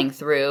are coming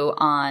through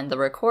on the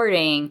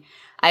recording,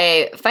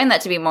 I find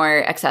that to be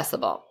more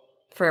accessible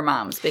for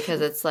moms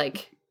because it's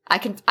like I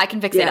can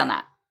fixate on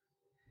that.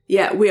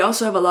 Yeah, we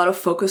also have a lot of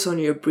focus on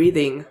your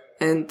breathing,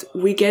 and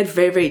we get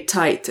very, very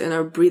tight and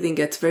our breathing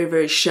gets very,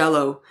 very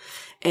shallow,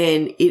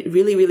 and it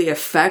really, really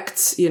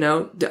affects,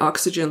 the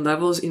oxygen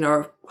levels in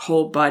our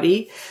whole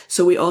body.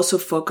 So we also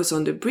focus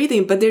on the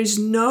breathing, but there's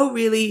no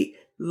really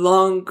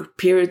long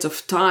periods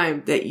of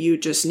time that you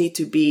just need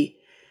to be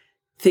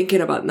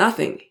thinking about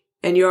nothing.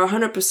 And you're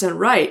 100%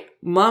 right.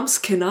 Moms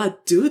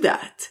cannot do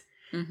that.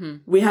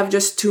 We have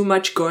just too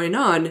much going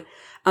on.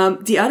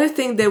 The other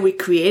thing that we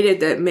created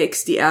that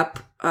makes the app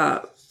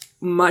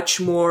much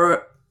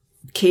more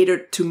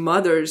catered to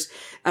mothers,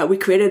 we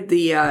created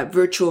the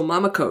virtual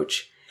mama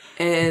coach.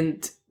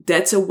 And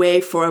that's a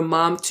way for a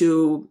mom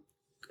to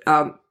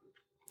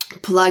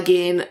plug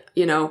in,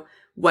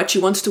 what she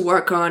wants to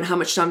work on, how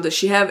much time does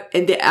she have.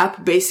 And the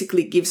app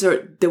basically gives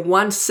her the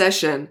one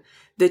session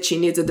that she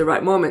needs at the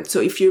right moment. So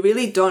if you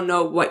really don't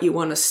know what you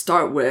want to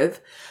start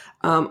with,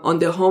 on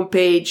the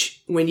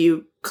homepage, when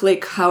you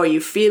click how are you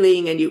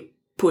feeling and you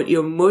put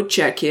your mood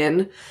check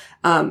in,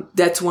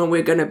 that's when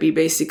we're going to be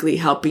basically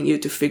helping you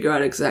to figure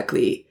out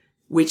exactly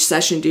which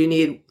session do you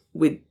need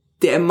with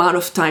the amount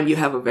of time you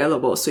have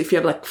available. So if you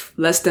have like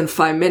less than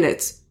 5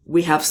 minutes,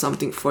 we have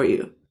something for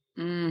you.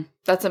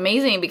 That's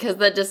amazing because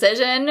the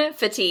decision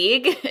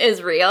fatigue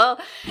is real.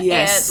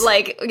 Yes. And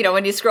like,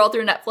 when you scroll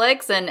through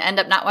Netflix and end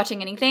up not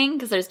watching anything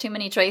because there's too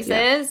many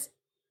choices,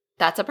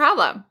 that's a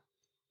problem.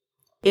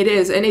 It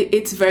is. And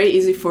it's very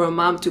easy for a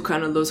mom to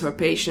kind of lose her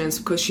patience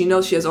because she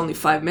knows she has only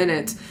 5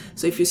 minutes.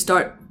 So if you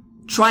start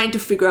trying to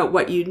figure out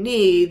what you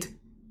need,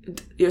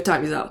 your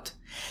time is out.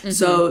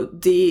 So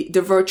the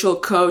virtual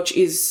coach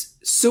is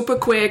super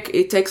quick.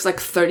 It takes like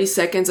 30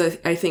 seconds,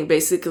 I think,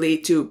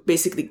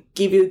 to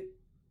give you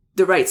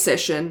the right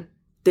session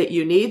that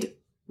you need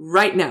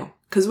right now.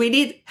 Because we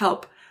need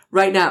help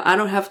right now. I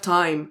don't have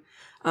time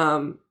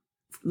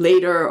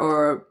later,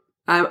 or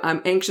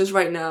I'm anxious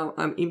right now.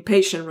 I'm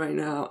impatient right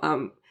now.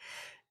 I'm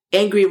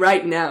angry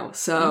right now.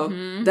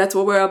 So that's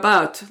what we're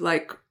about,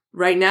 like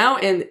right now.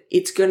 And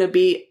it's going to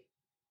be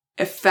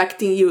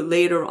affecting you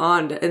later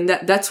on. And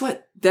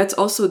that's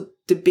also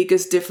the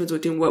biggest difference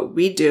between what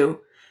we do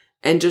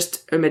and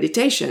just a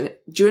meditation.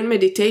 During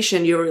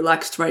meditation, you're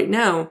relaxed right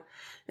now.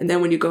 And then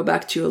when you go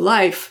back to your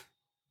life,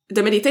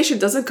 the meditation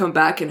doesn't come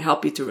back and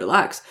help you to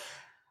relax.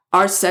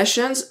 Our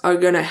sessions are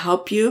going to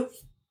help you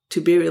to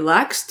be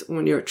relaxed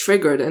when you're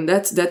triggered. And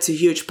that's a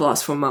huge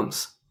plus for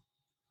moms.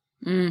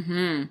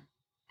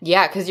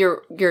 Yeah, because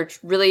you're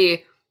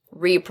really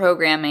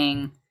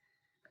reprogramming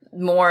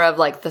more of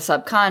like the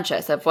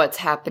subconscious of what's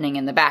happening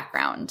in the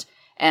background.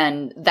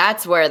 And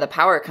that's where the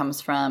power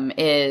comes from,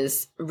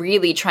 is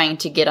really trying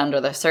to get under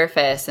the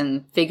surface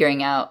and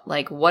figuring out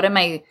like, what am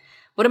I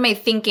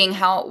thinking?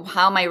 How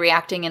am I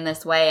reacting in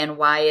this way? And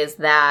why is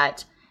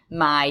that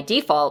my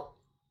default?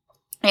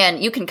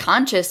 And you can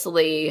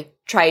consciously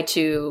try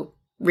to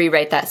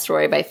rewrite that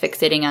story by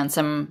fixating on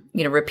some,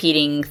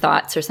 repeating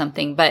thoughts or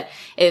something. But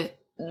if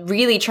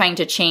really trying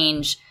to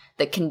change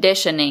the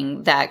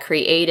conditioning that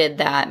created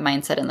that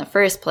mindset in the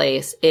first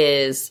place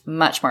is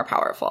much more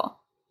powerful.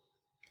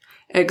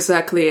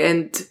 Exactly.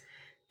 And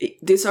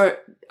our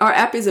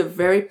app is a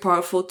very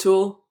powerful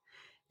tool.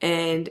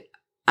 And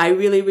I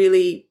really,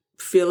 really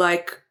feel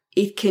like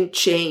it can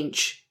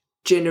change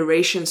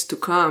generations to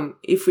come.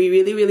 If we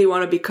really, really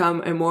want to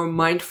become a more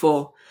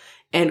mindful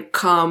and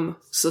calm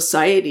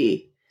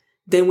society,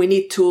 then we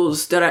need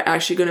tools that are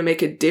actually going to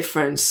make a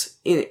difference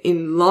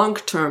in long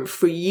term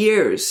for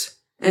years,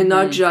 and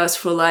not just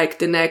for like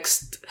the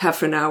next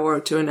half an hour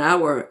to an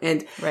hour.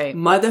 And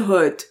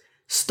motherhood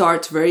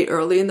starts very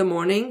early in the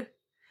morning.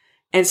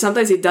 And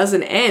sometimes it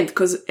doesn't end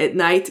because at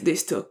night they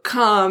still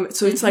come.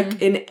 So it's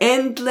like an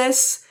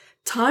endless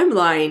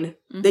timeline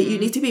that you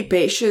need to be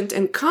patient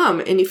and calm.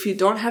 And if you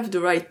don't have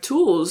the right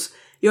tools,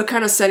 you're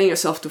kind of setting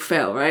yourself to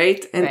fail,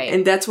 right?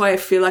 And that's why I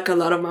feel like a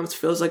lot of moms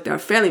feels like they're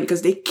failing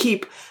because they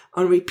keep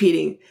on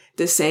repeating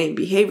the same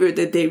behavior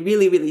that they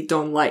really, really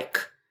don't like.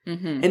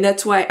 And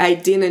that's why I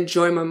didn't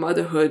enjoy my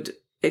motherhood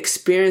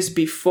experience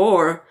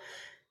before,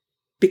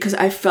 because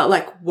I felt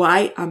like,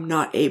 why I'm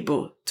not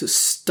able to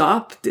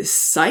stop this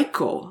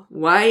cycle?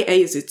 Why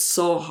is it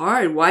so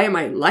hard? Why am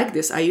I like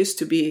this? I used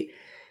to be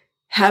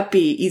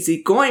happy,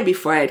 easygoing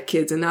before I had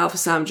kids, and now all of a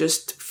sudden I'm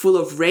just full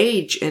of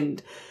rage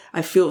and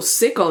I feel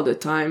sick all the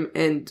time.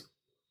 And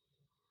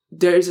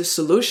there's a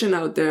solution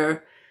out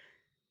there,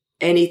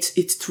 and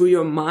it's through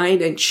your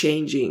mind and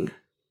changing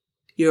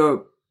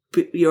your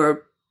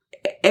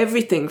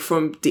everything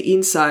from the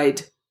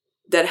inside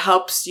that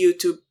helps you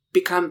to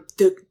become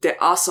the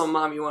awesome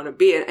mom you want to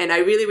be. And I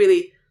really,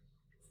 really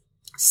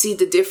see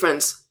the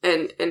difference.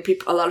 And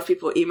people, a lot of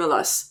people email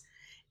us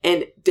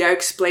and they're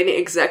explaining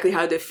exactly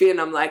how they feel. And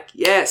I'm like,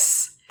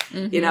 yes,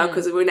 you know,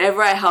 because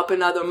whenever I help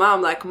another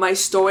mom, like my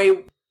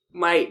story,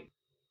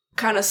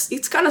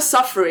 it's kind of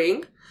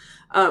suffering,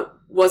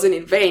 wasn't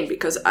in vain,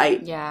 because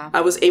I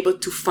was able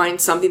to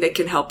find something that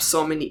can help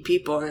so many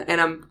people.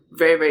 And I'm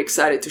very, very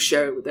excited to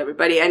share it with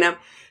everybody. And I'm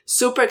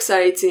super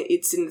excited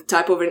it's in the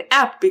type of an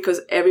app,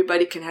 because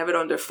everybody can have it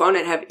on their phone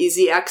and have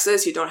easy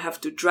access. You don't have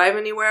to drive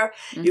anywhere.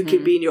 You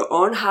can be in your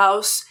own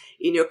house,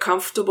 in your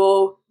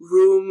comfortable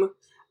room,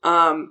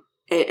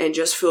 and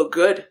just feel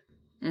good.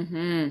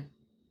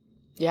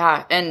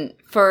 Yeah. And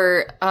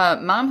for a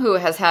mom who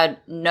has had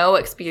no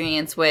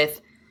experience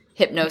with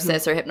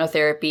hypnosis or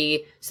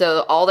hypnotherapy,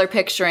 so all they're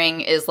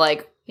picturing is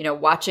like, you know,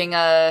 watching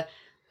a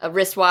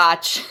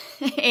wristwatch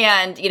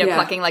and, you know,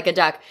 clucking like a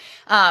duck,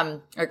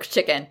 or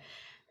chicken.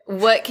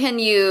 How can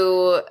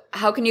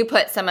you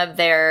put some of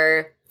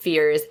their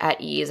fears at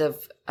ease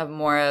of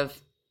more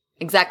of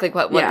exactly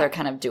what they're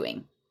kind of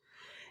doing?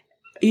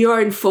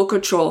 You're in full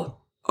control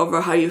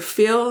over how you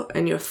feel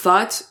and your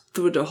thoughts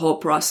through the whole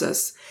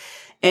process.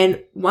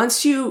 And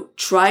once you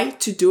try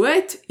to do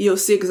it, you'll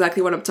see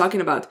exactly what I'm talking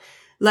about.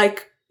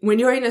 Like when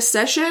you're in a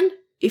session,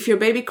 if your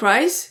baby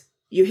cries,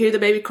 you hear the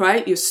baby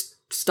cry, you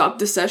stop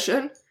the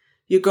session,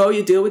 you go,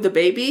 you deal with the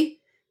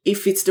baby.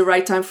 If it's the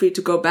right time for you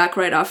to go back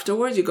right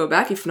afterwards, you go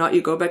back. If not,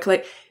 you go back.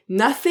 Like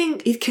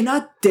nothing, it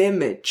cannot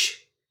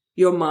damage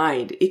your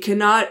mind. It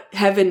cannot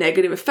have a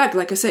negative effect.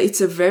 Like I said,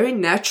 it's a very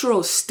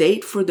natural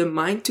state for the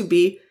mind to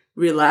be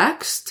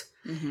relaxed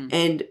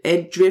and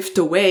drift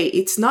away.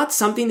 It's not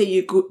something that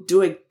you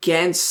do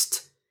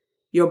against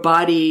your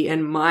body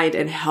and mind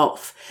and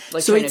health.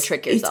 Like so trying to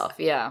trick yourself.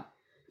 Yeah.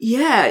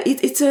 Yeah.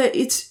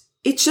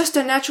 It's just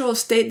a natural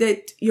state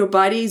that your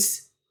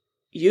body's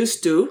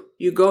used to.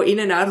 You go in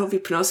and out of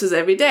hypnosis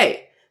every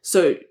day.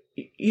 So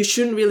you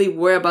shouldn't really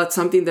worry about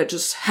something that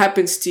just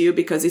happens to you,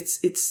 because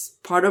it's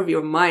part of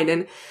your mind.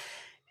 And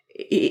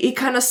it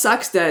kind of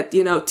sucks that,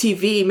 you know,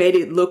 TV made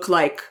it look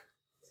like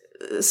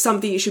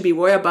something you should be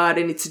worried about,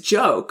 and it's a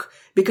joke,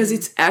 because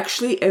it's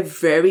actually a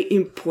very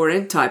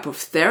important type of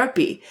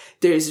therapy.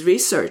 There is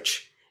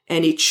research,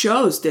 and it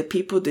shows that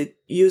people that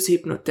use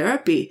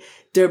hypnotherapy,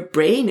 their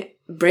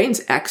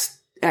brains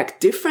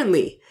act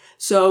differently.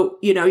 So,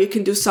 you know, you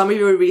can do some of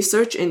your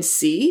research and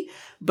see,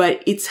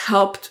 but it's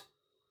helped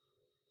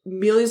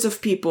millions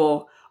of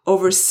people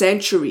over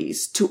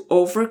centuries to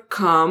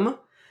overcome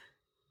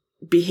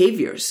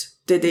behaviors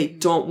that they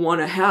don't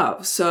want to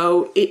have.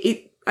 So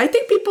I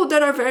think people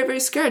that are very, very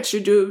scared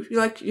should do,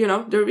 like, you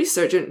know, their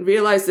research and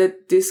realize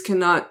that this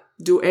cannot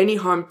do any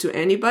harm to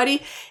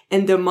anybody.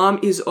 And the mom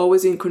is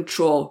always in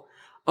control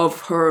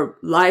of her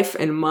life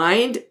and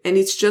mind. And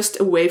it's just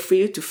a way for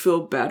you to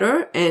feel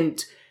better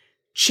and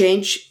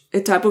change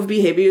a type of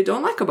behavior you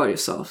don't like about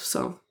yourself.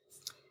 So,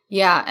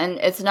 yeah. And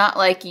it's not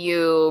like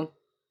you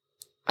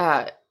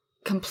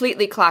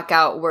completely clock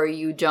out where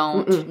you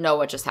don't know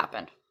what just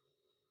happened.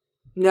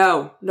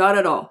 No, not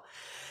at all.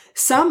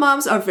 Some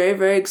moms are very,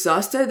 very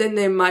exhausted and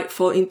they might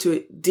fall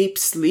into deep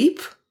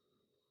sleep,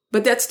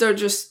 but that's their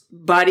just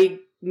body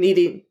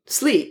needing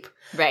sleep.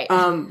 Right.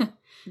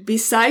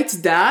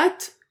 Besides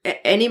that,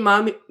 any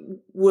mom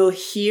will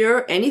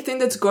hear anything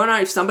that's going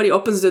on. If somebody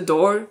opens the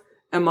door,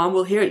 a mom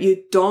will hear it.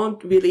 You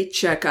don't really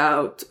check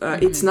out.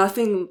 It's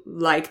nothing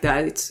like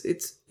that.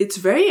 It's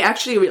very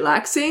actually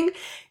relaxing.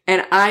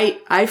 And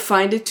I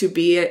find it to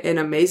be an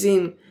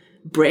amazing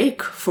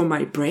break for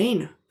my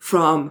brain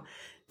from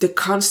the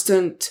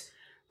constant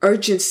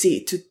urgency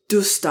to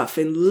do stuff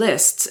and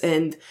lists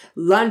and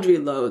laundry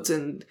loads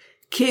and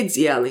kids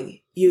yelling.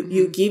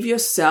 You give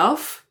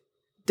yourself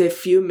the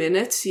few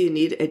minutes you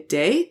need a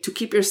day to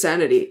keep your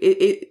sanity.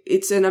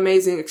 It's an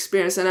amazing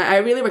experience. And I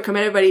really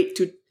recommend everybody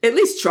to at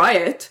least try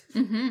it.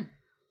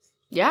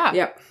 Yeah.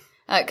 Yep.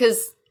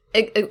 Because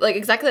like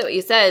exactly what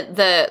you said,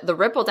 the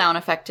ripple down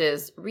effect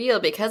is real,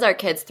 because our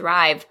kids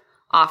thrive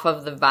off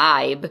of the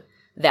vibe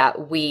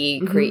that we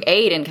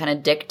create and kind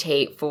of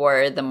dictate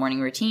for the morning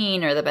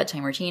routine or the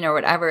bedtime routine or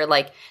whatever,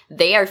 like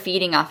they are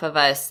feeding off of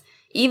us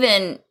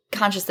even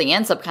consciously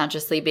and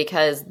subconsciously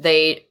because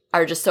they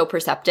are just so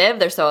perceptive.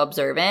 They're so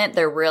observant.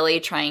 They're really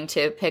trying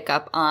to pick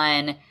up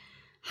on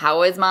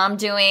how is mom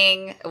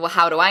doing? Well,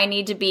 how do I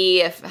need to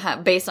be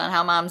based on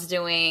how mom's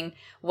doing?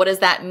 What does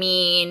that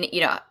mean?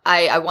 You know,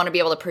 I want to be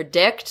able to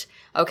predict,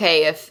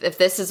 okay, if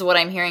this is what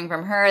I'm hearing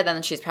from her,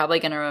 then she's probably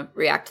going to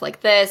react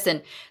like this.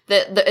 And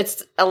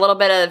it's a little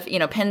bit of, you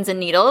know, pins and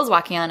needles,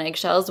 walking on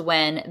eggshells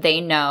when they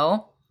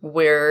know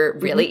we're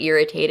really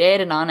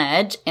irritated and on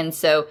edge. And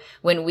so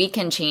when we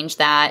can change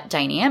that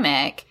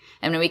dynamic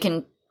and when we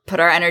can put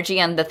our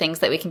energy on the things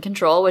that we can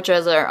control, which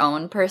is our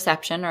own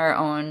perception, our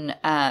own,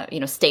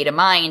 state of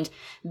mind,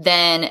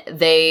 then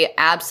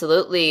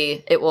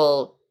it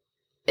will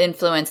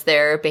influence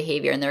their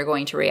behavior and they're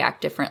going to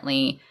react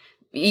differently.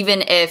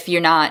 Even if you're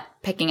not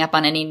picking up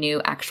on any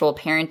new actual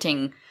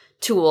parenting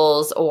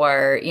tools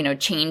or, you know,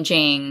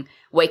 changing,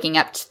 waking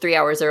up 3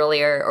 hours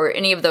earlier or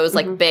any of those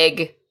like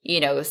big, you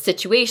know,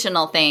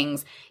 situational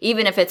things,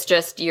 even if it's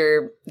just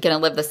you're going to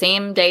live the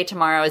same day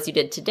tomorrow as you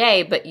did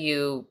today, but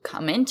you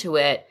come into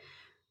it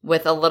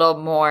with a little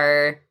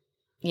more,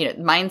 you know,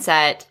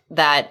 mindset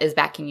that is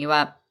backing you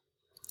up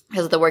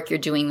because of the work you're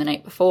doing the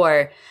night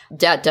before,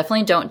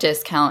 definitely don't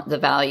discount the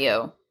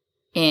value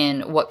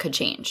in what could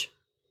change.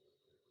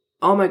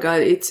 Oh my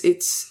God.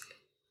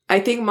 I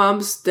think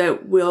moms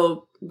that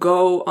will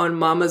go on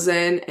Mama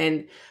Zen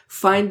and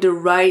find the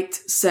right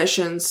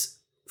sessions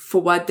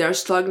for what they're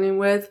struggling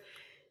with,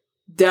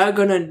 they're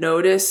going to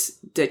notice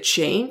the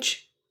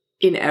change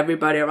in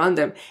everybody around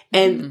them.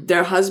 And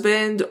their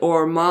husband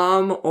or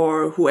mom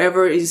or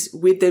whoever is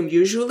with them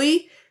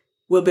usually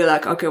will be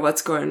like, okay,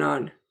 what's going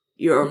on?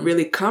 You're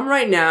really calm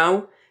right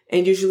now.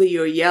 And usually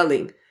you're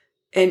yelling.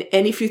 And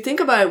if you think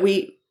about it,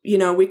 we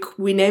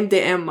named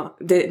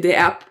the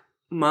app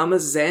Mama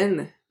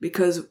Zen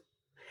because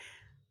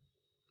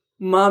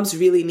moms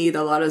really need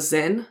a lot of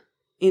Zen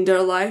in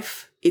their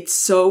life. It's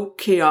so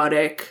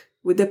chaotic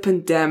with the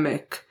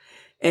pandemic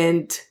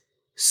and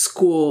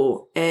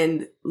school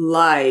and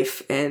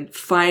life and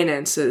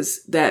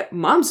finances that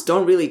moms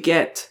don't really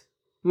get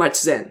much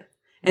Zen.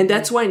 And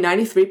that's why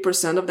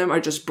 93% of them are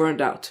just burned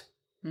out.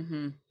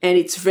 And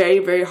it's very,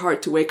 very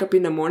hard to wake up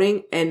in the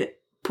morning and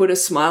put a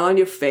smile on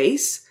your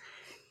face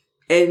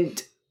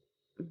and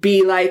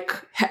be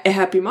like a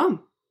happy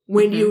mom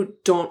when you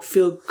don't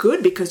feel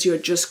good because you're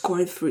just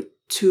going through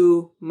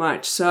too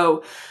much.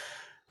 So,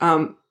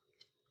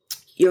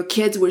 your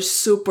kids will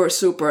super,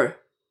 super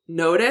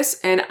notice.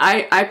 And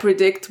I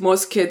predict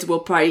most kids will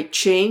probably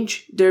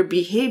change their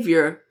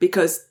behavior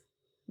because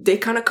they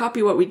kind of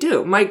copy what we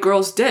do. My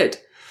girls did.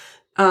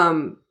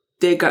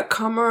 They got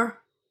calmer.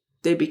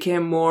 They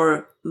became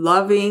more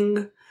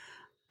loving.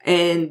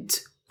 And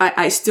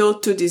I still,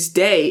 to this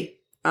day,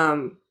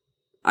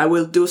 I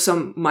will do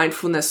some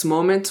mindfulness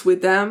moments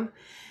with them.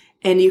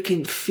 And you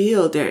can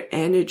feel their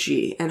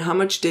energy and how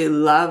much they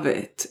love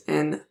it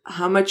and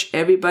how much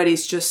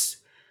everybody's just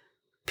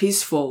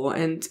peaceful.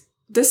 And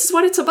this is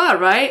what it's about,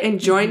 right?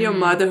 Enjoying your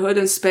motherhood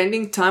and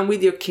spending time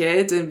with your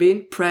kids and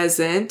being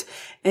present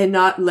and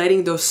not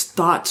letting those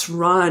thoughts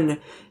run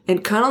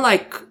and kind of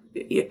like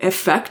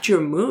affect your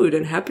mood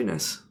and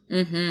happiness.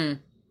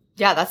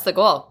 Yeah, that's the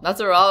goal. That's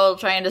what we're all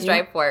trying to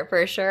strive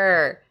for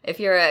sure. If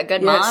you're a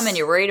good mom and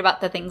you're worried about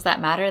the things that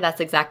matter,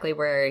 that's exactly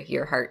where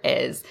your heart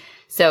is.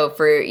 So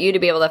for you to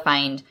be able to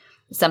find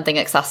something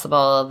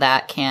accessible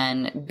that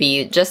can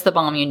be just the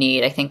balm you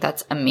need, I think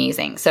that's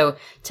amazing. So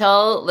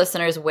tell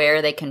listeners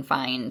where they can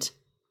find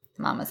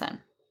Mama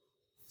Zen.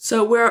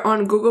 So we're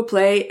on Google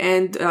Play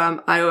and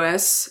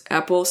iOS,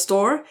 Apple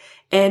Store.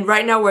 And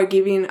right now we're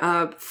giving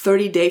a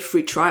 30-day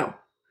free trial.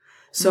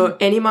 So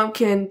any mom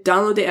can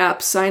download the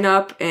app, sign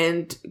up,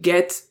 and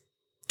get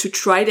to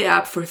try the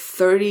app for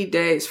 30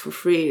 days for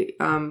free.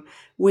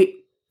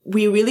 We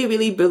really,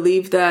 really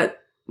believe that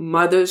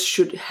mothers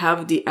should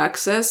have the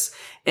access,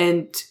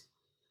 and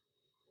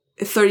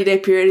a 30-day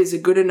period is a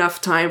good enough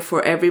time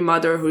for every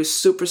mother who's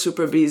super,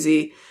 super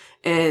busy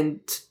and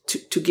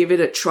to give it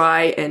a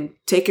try and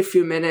take a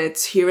few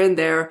minutes here and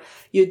there.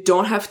 You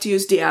don't have to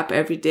use the app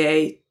every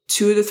day.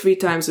 2 to 3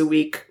 times a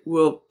week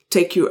will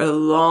take you a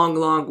long,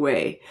 long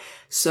way.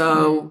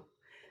 So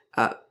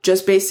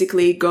just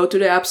basically go to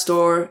the App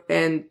Store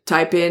and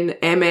type in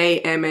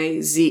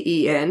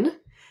MAMAZEN.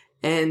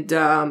 And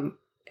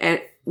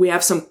we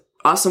have some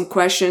awesome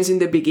questions in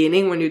the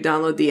beginning when you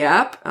download the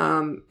app.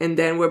 And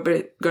then we're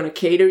going to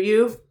cater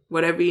you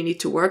whatever you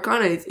need to work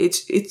on.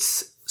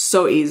 It's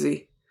so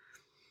easy.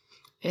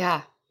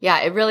 Yeah. Yeah,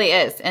 it really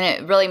is. And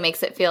it really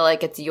makes it feel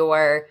like it's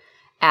your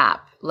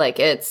app. Like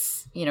it's,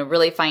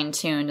 really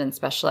fine-tuned and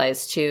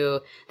specialized to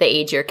the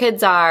age your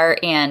kids are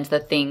and the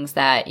things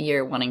that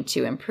you're wanting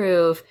to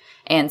improve.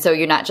 And so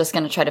you're not just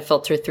going to try to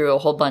filter through a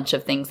whole bunch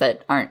of things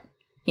that aren't,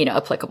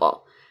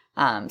 applicable.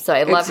 So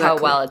I love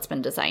how well it's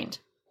been designed.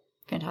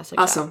 Fantastic.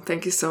 Awesome. Job.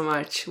 Thank you so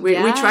much. We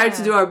try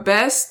to do our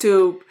best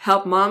to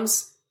help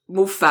moms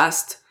move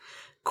fast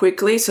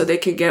quickly so they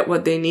can get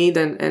what they need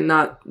and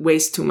not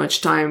waste too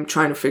much time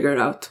trying to figure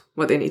out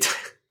what they need.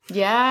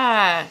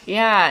 Yeah.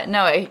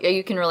 No,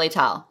 you can really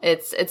tell.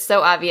 It's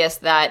so obvious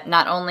that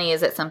not only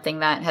is it something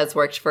that has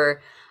worked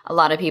for a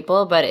lot of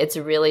people, but it's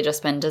really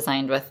just been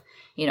designed with,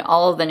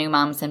 all of the new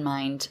moms in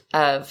mind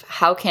of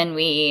how can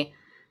we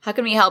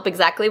help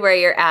exactly where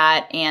you're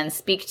at and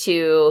speak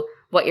to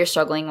what you're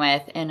struggling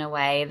with in a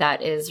way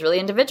that is really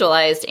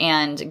individualized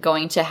and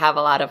going to have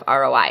a lot of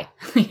ROI,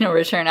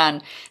 return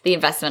on the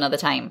investment of the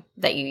time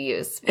that you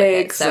use.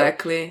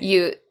 Exactly.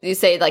 So you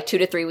say like 2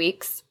 to 3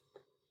 weeks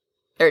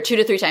or 2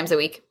 to 3 times a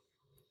week.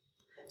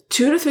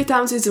 2 to 3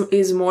 times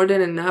is more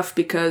than enough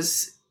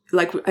because,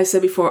 like I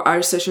said before,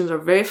 our sessions are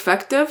very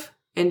effective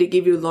and they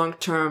give you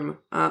long-term.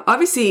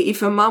 Obviously,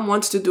 if a mom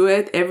wants to do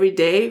it every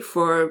day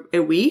for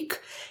a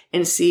week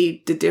and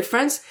see the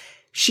difference,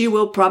 she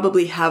will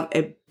probably have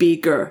a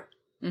bigger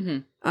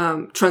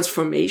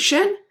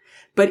transformation.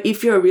 But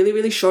if you're really,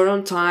 really short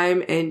on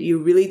time and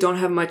you really don't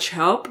have much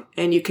help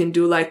and you can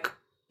do like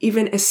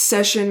even a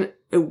session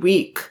a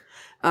week,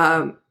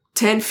 10,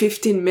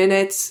 15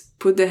 minutes,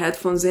 put the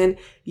headphones in,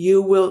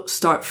 you will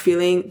start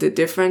feeling the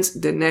difference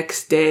the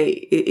next day.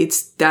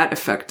 It's that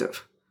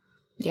effective.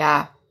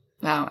 Yeah.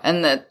 Wow.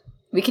 And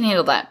we can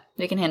handle that.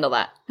 We can handle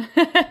that.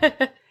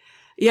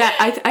 Yeah,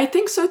 I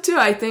think so too.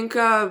 I think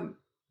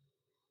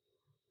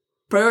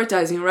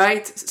prioritizing,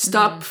 right?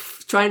 Stop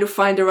trying to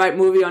find the right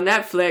movie on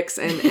Netflix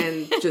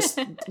and just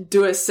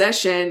do a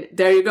session.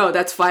 There you go.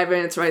 That's 5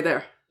 minutes right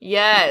there.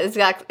 Yeah,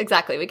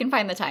 exactly. We can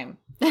find the time.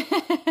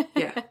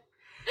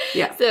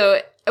 Yeah.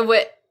 So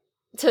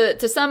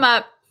to sum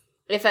up,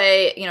 if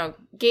I,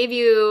 gave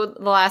you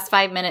the last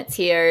 5 minutes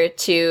here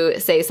to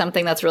say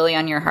something that's really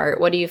on your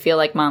heart, what do you feel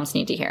like moms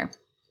need to hear?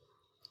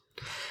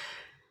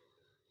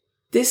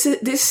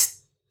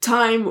 This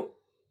time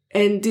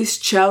and these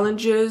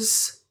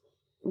challenges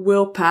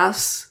will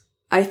pass.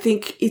 I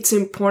think it's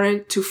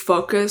important to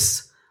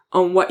focus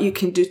on what you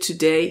can do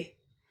today.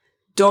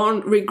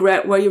 Don't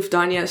regret what you've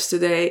done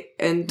yesterday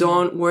and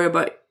don't worry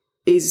about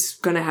is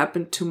going to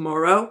happen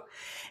tomorrow.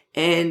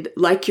 And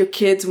like your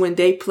kids, when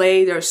they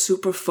play, they're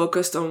super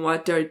focused on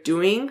what they're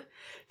doing.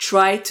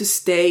 Try to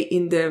stay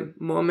in the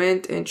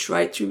moment and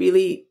try to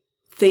really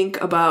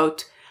think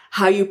about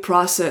how you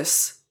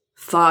process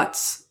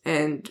thoughts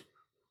and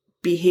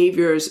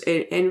behaviors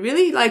and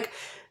really like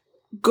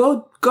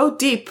go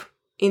deep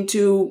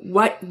into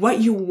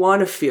what you want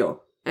to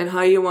feel and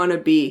how you want to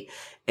be.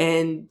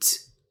 And,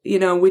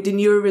 with the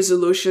New Year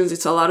resolutions,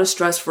 it's a lot of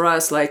stress for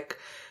us. Like,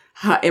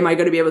 how am I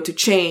going to be able to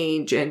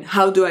change and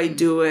how do I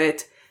do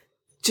it?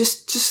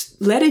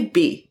 Just let it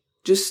be.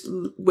 Just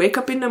wake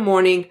up in the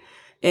morning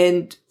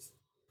and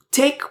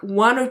take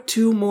 1 or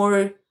 2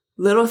 more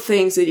little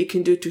things that you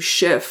can do to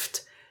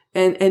shift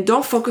and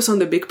don't focus on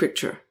the big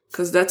picture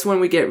because that's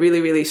when we get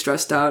really, really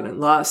stressed out and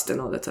lost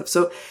and all that stuff.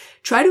 So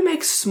try to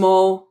make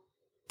small,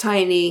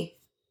 tiny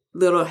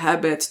little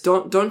habits.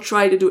 Don't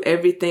try to do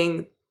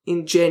everything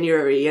in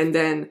January and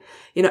then,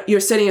 you're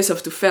setting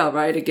yourself to fail,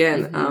 right?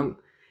 Again,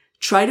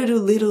 try to do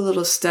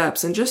little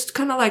steps and just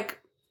kind of like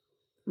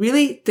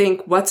really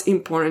think what's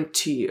important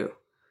to you,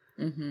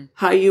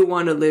 how you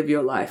want to live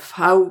your life,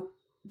 how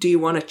do you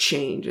want to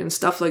change and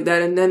stuff like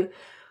that. And then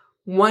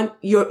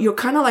your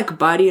kind of like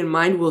body and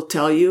mind will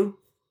tell you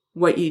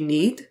what you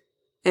need.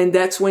 And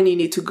that's when you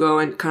need to go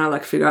and kind of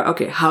like figure out,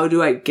 okay, how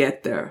do I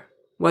get there?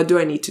 What do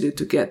I need to do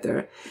to get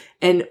there?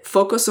 And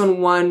focus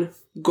on one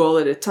goal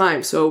at a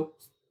time. So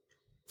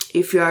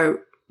if you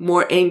are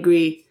more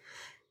angry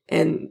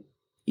and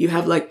you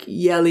have like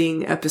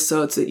yelling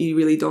episodes that you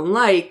really don't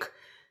like,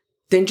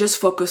 then just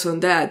focus on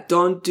that.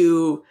 Don't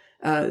do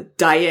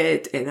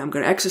diet and I'm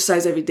going to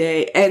exercise every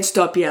day and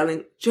stop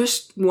yelling.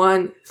 Just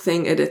one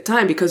thing at a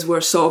time because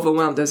we're so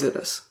overwhelmed as it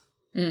is.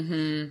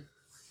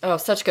 Oh,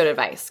 such good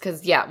advice.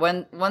 Because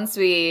once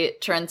we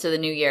turn to the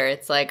new year,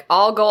 it's like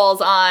all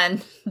goals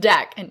on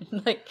deck, and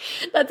like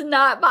that's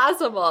not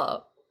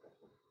possible.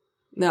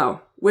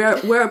 No,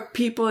 we're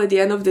people at the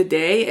end of the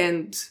day,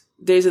 and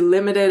there's a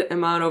limited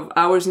amount of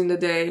hours in the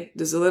day.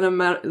 There's a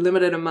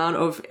limited amount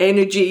of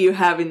energy you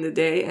have in the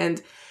day,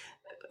 and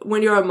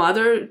when you're a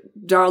mother,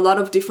 there are a lot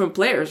of different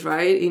players,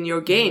 right, in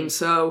your game.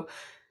 So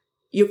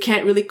you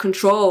can't really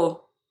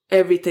control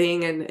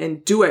everything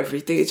and do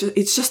everything.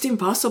 It's just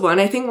impossible.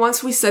 And I think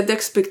once we set the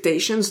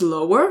expectations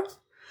lower,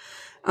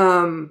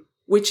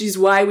 which is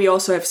why we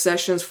also have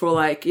sessions for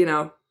like,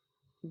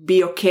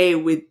 be okay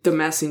with the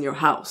mess in your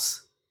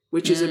house,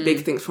 which is a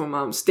big thing for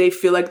moms. They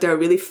feel like they're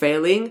really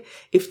failing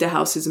if the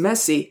house is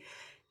messy.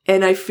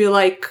 And I feel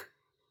like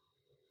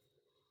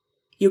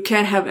you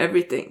can't have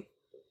everything.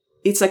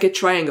 It's like a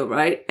triangle,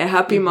 right? A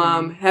happy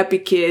mom, happy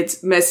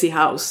kids, messy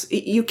house.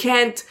 You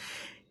can't,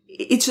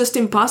 it's just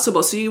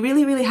impossible. So you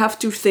really, really have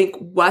to think,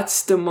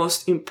 what's the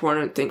most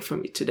important thing for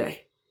me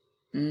today?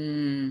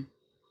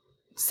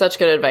 Such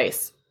good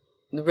advice.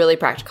 Really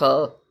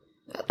practical.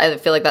 I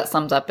feel like that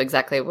sums up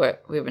exactly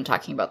what we've been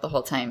talking about the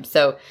whole time.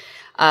 So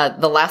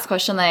the last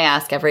question that I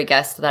ask every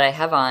guest that I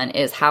have on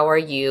is, how are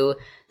you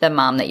the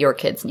mom that your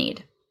kids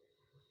need?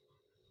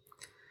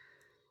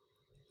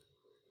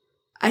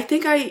 I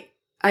think I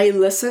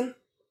listen.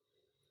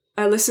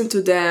 I listen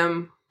to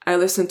them. I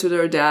listen to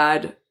their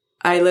dad.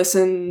 I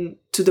listen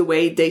to the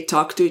way they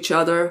talk to each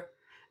other.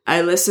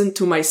 I listen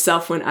to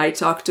myself when I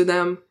talk to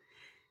them.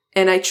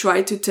 And I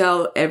try to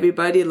tell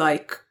everybody,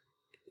 like,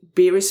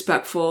 be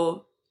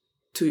respectful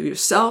to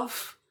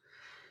yourself,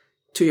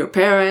 to your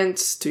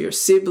parents, to your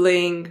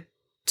sibling,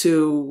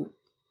 to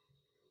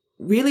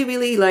really,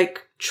 really,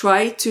 like,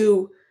 try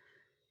to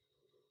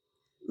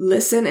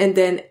listen and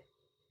then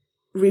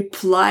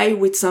reply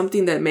with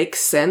something that makes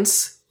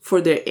sense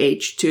for their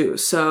age too.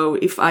 So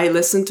if I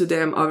listen to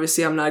them,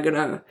 obviously I'm not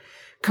gonna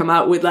come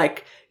out with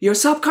like, your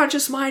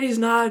subconscious mind is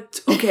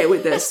not okay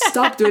with this.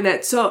 Stop doing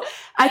that. So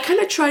I kind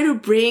of try to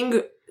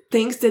bring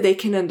things that they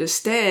can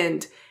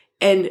understand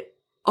and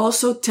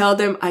also tell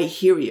them I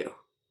hear you.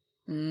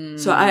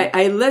 So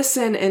I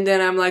listen and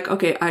then I'm like,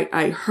 okay,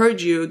 I heard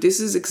you.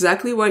 This is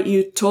exactly what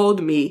you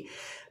told me.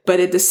 But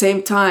at the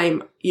same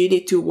time, you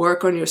need to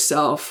work on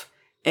yourself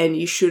and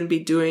you shouldn't be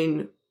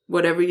doing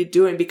whatever you're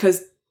doing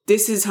because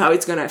this is how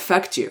it's going to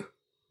affect you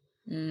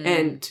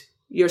and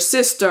your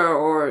sister,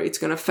 or it's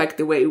going to affect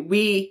the way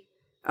we,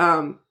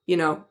 our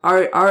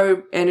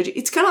energy.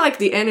 It's kind of like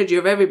the energy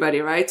of everybody,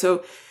 right?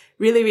 So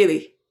really,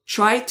 really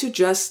try to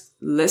just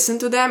listen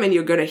to them and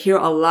you're going to hear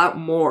a lot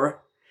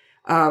more,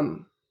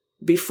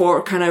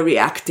 before kind of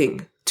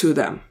reacting to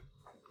them.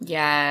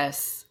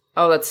 Yes.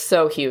 Oh, that's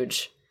so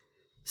huge.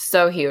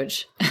 So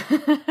huge.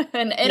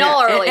 in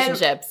all our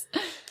relationships.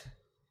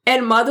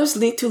 And mothers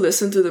need to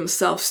listen to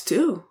themselves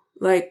too.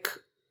 Like,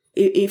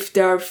 if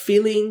they're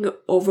feeling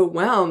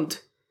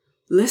overwhelmed,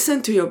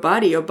 listen to your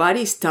body. Your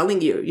body is telling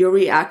you. Your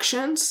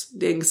reactions,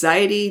 the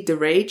anxiety, the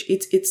rage,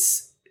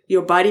 it's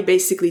your body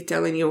basically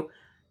telling you,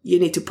 you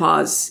need to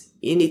pause.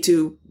 You need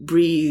to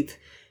breathe.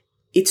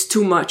 It's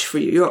too much for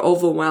you. You're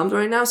overwhelmed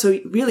right now. So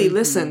really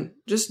listen.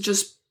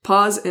 Just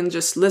pause and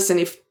just listen.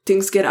 If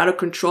things get out of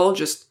control,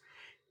 just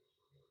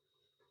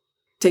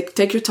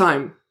take your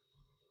time.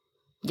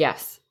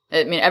 Yes.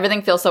 I mean,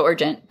 everything feels so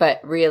urgent,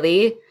 but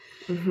really,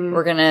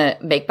 we're going to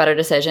make better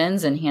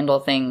decisions and handle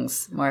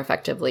things more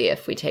effectively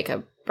if we take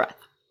a breath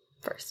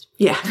first.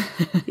 Yeah.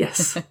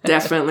 Yes,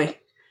 definitely.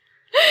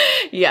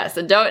 Yes.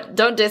 And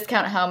don't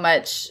discount how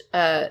much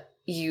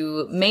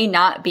you may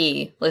not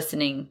be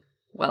listening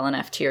well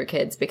enough to your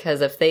kids,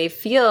 because if they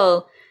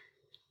feel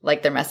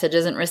like their message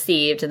isn't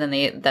received, and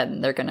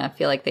then they're going to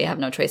feel like they have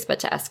no choice but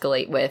to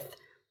escalate with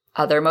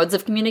other modes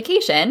of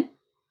communication,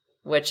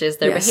 which is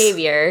their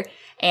behavior.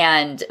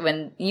 And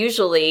when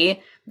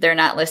usually they're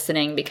not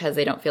listening because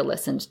they don't feel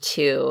listened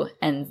to.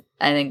 And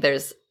I think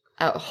there's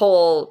a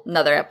whole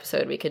another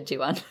episode we could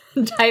do on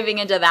diving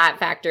into that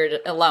factor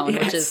alone,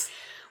 which is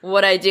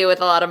what I do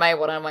with a lot of my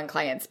one-on-one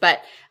clients.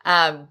 But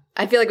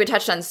I feel like we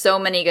touched on so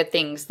many good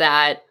things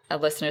that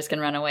listeners can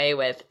run away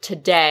with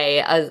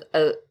today,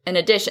 in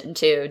addition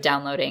to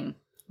downloading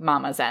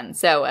Mama Zen.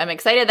 So I'm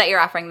excited that you're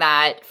offering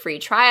that free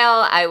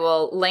trial. I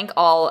will link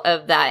all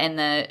of that in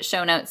the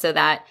show notes so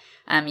that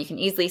you can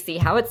easily see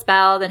how it's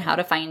spelled and how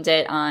to find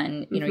it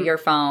on your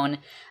phone.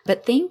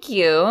 But thank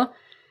you,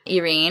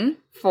 Irene,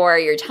 for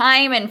your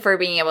time and for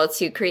being able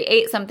to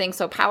create something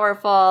so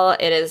powerful.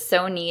 It is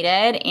so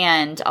needed,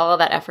 and all of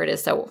that effort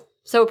is so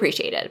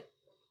appreciated.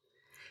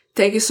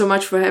 Thank you so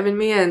much for having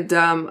me, and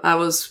I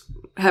was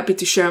happy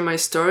to share my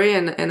story,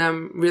 and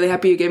I'm really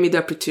happy you gave me the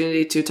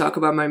opportunity to talk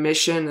about my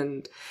mission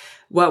and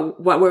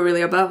what we're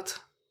really about.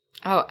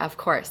 Oh, of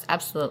course.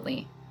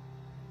 Absolutely.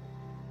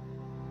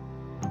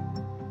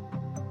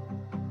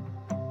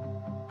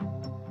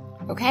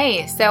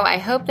 Okay, so I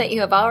hope that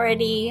you have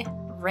already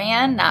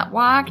ran, not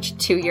walked,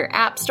 to your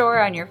app store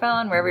on your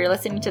phone, wherever you're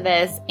listening to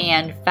this,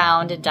 and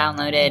found and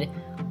downloaded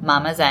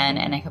Mama Zen,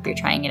 and I hope you're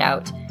trying it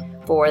out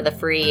for the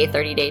free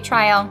 30-day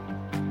trial.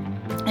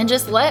 And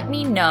just let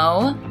me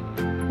know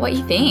what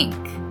you think.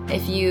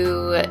 If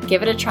you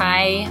give it a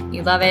try,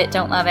 you love it,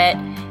 don't love it,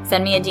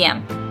 send me a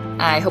DM.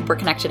 I hope we're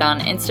connected on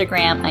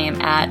Instagram. I am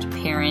at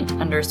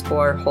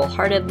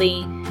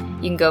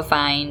parent_wholeheartedly. You can go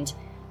find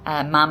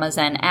Mama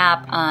Zen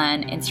app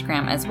on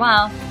Instagram as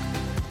well.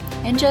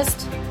 And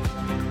just,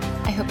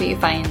 I hope that you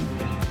find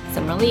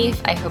some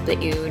relief. I hope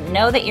that you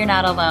know that you're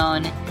not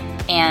alone,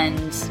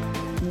 and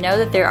know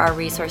that there are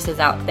resources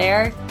out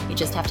there. You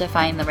just have to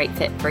find the right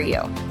fit for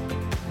you.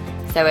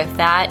 So if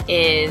that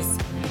is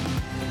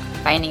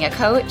finding a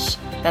coach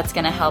that's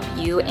going to help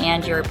you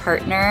and your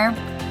partner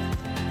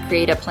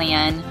create a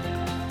plan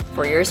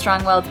for your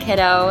strong-willed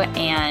kiddo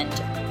and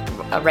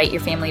write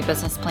your family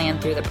business plan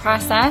through the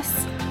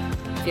process,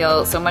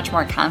 feel so much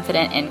more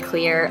confident and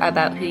clear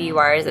about who you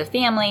are as a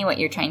family, what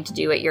you're trying to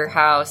do at your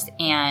house,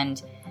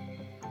 and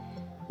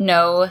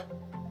know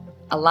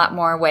a lot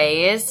more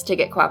ways to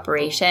get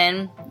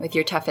cooperation with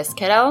your toughest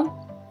kiddo,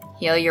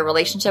 heal your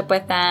relationship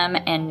with them,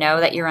 and know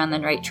that you're on the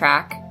right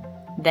track,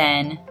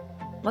 then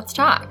let's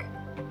talk.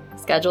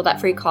 Schedule that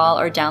free call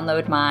or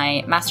download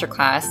my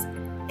masterclass,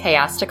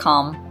 Chaos to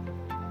Calm,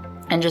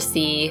 and just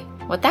see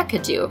what that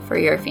could do for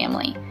your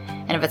family.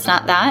 And if it's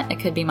not that, it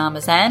could be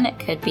Mama Zen, it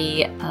could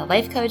be a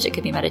life coach, it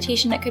could be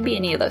meditation, it could be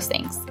any of those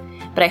things.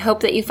 But I hope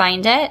that you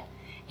find it,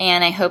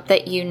 And I hope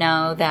that you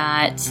know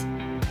that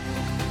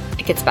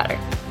it gets better.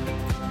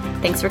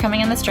 Thanks for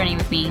coming on this journey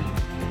with me.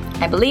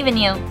 I believe in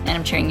you, and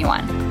I'm cheering you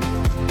on.